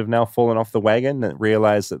believers that have now fallen off the wagon and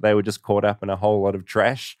realized that they were just caught up in a whole lot of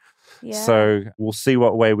trash. Yeah. So we'll see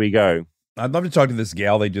what way we go. I'd love to talk to this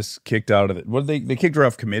gal they just kicked out of it. What they kicked her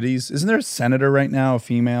off committees. Isn't there a senator right now, a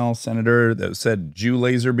female senator that said Jew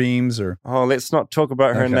laser beams? Or let's not talk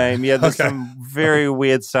about her name. Yeah, there's some very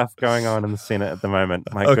weird stuff going on in the Senate at the moment.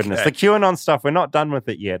 My goodness. The QAnon stuff, we're not done with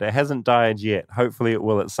it yet. It hasn't died yet. Hopefully it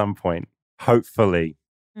will at some point. Hopefully.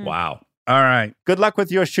 Wow. All right. Good luck with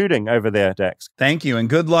your shooting over there, Dax. Thank you. And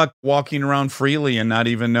good luck walking around freely and not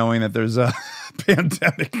even knowing that there's a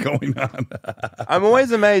pandemic going on. I'm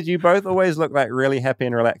always amazed. You both always look like really happy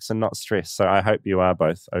and relaxed and not stressed. So I hope you are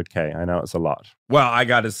both okay. I know it's a lot. Well, I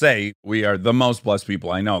got to say, we are the most blessed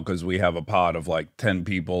people I know because we have a pod of like 10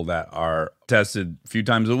 people that are tested a few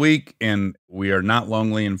times a week, and we are not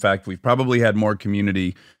lonely. In fact, we've probably had more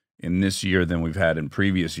community in this year than we've had in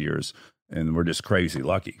previous years. And we're just crazy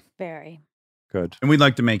lucky. Very. Good. And we'd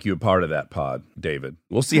like to make you a part of that pod, David.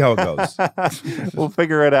 We'll see how it goes. We'll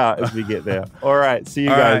figure it out as we get there. All right. See you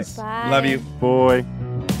guys. Bye. Love you. Bye.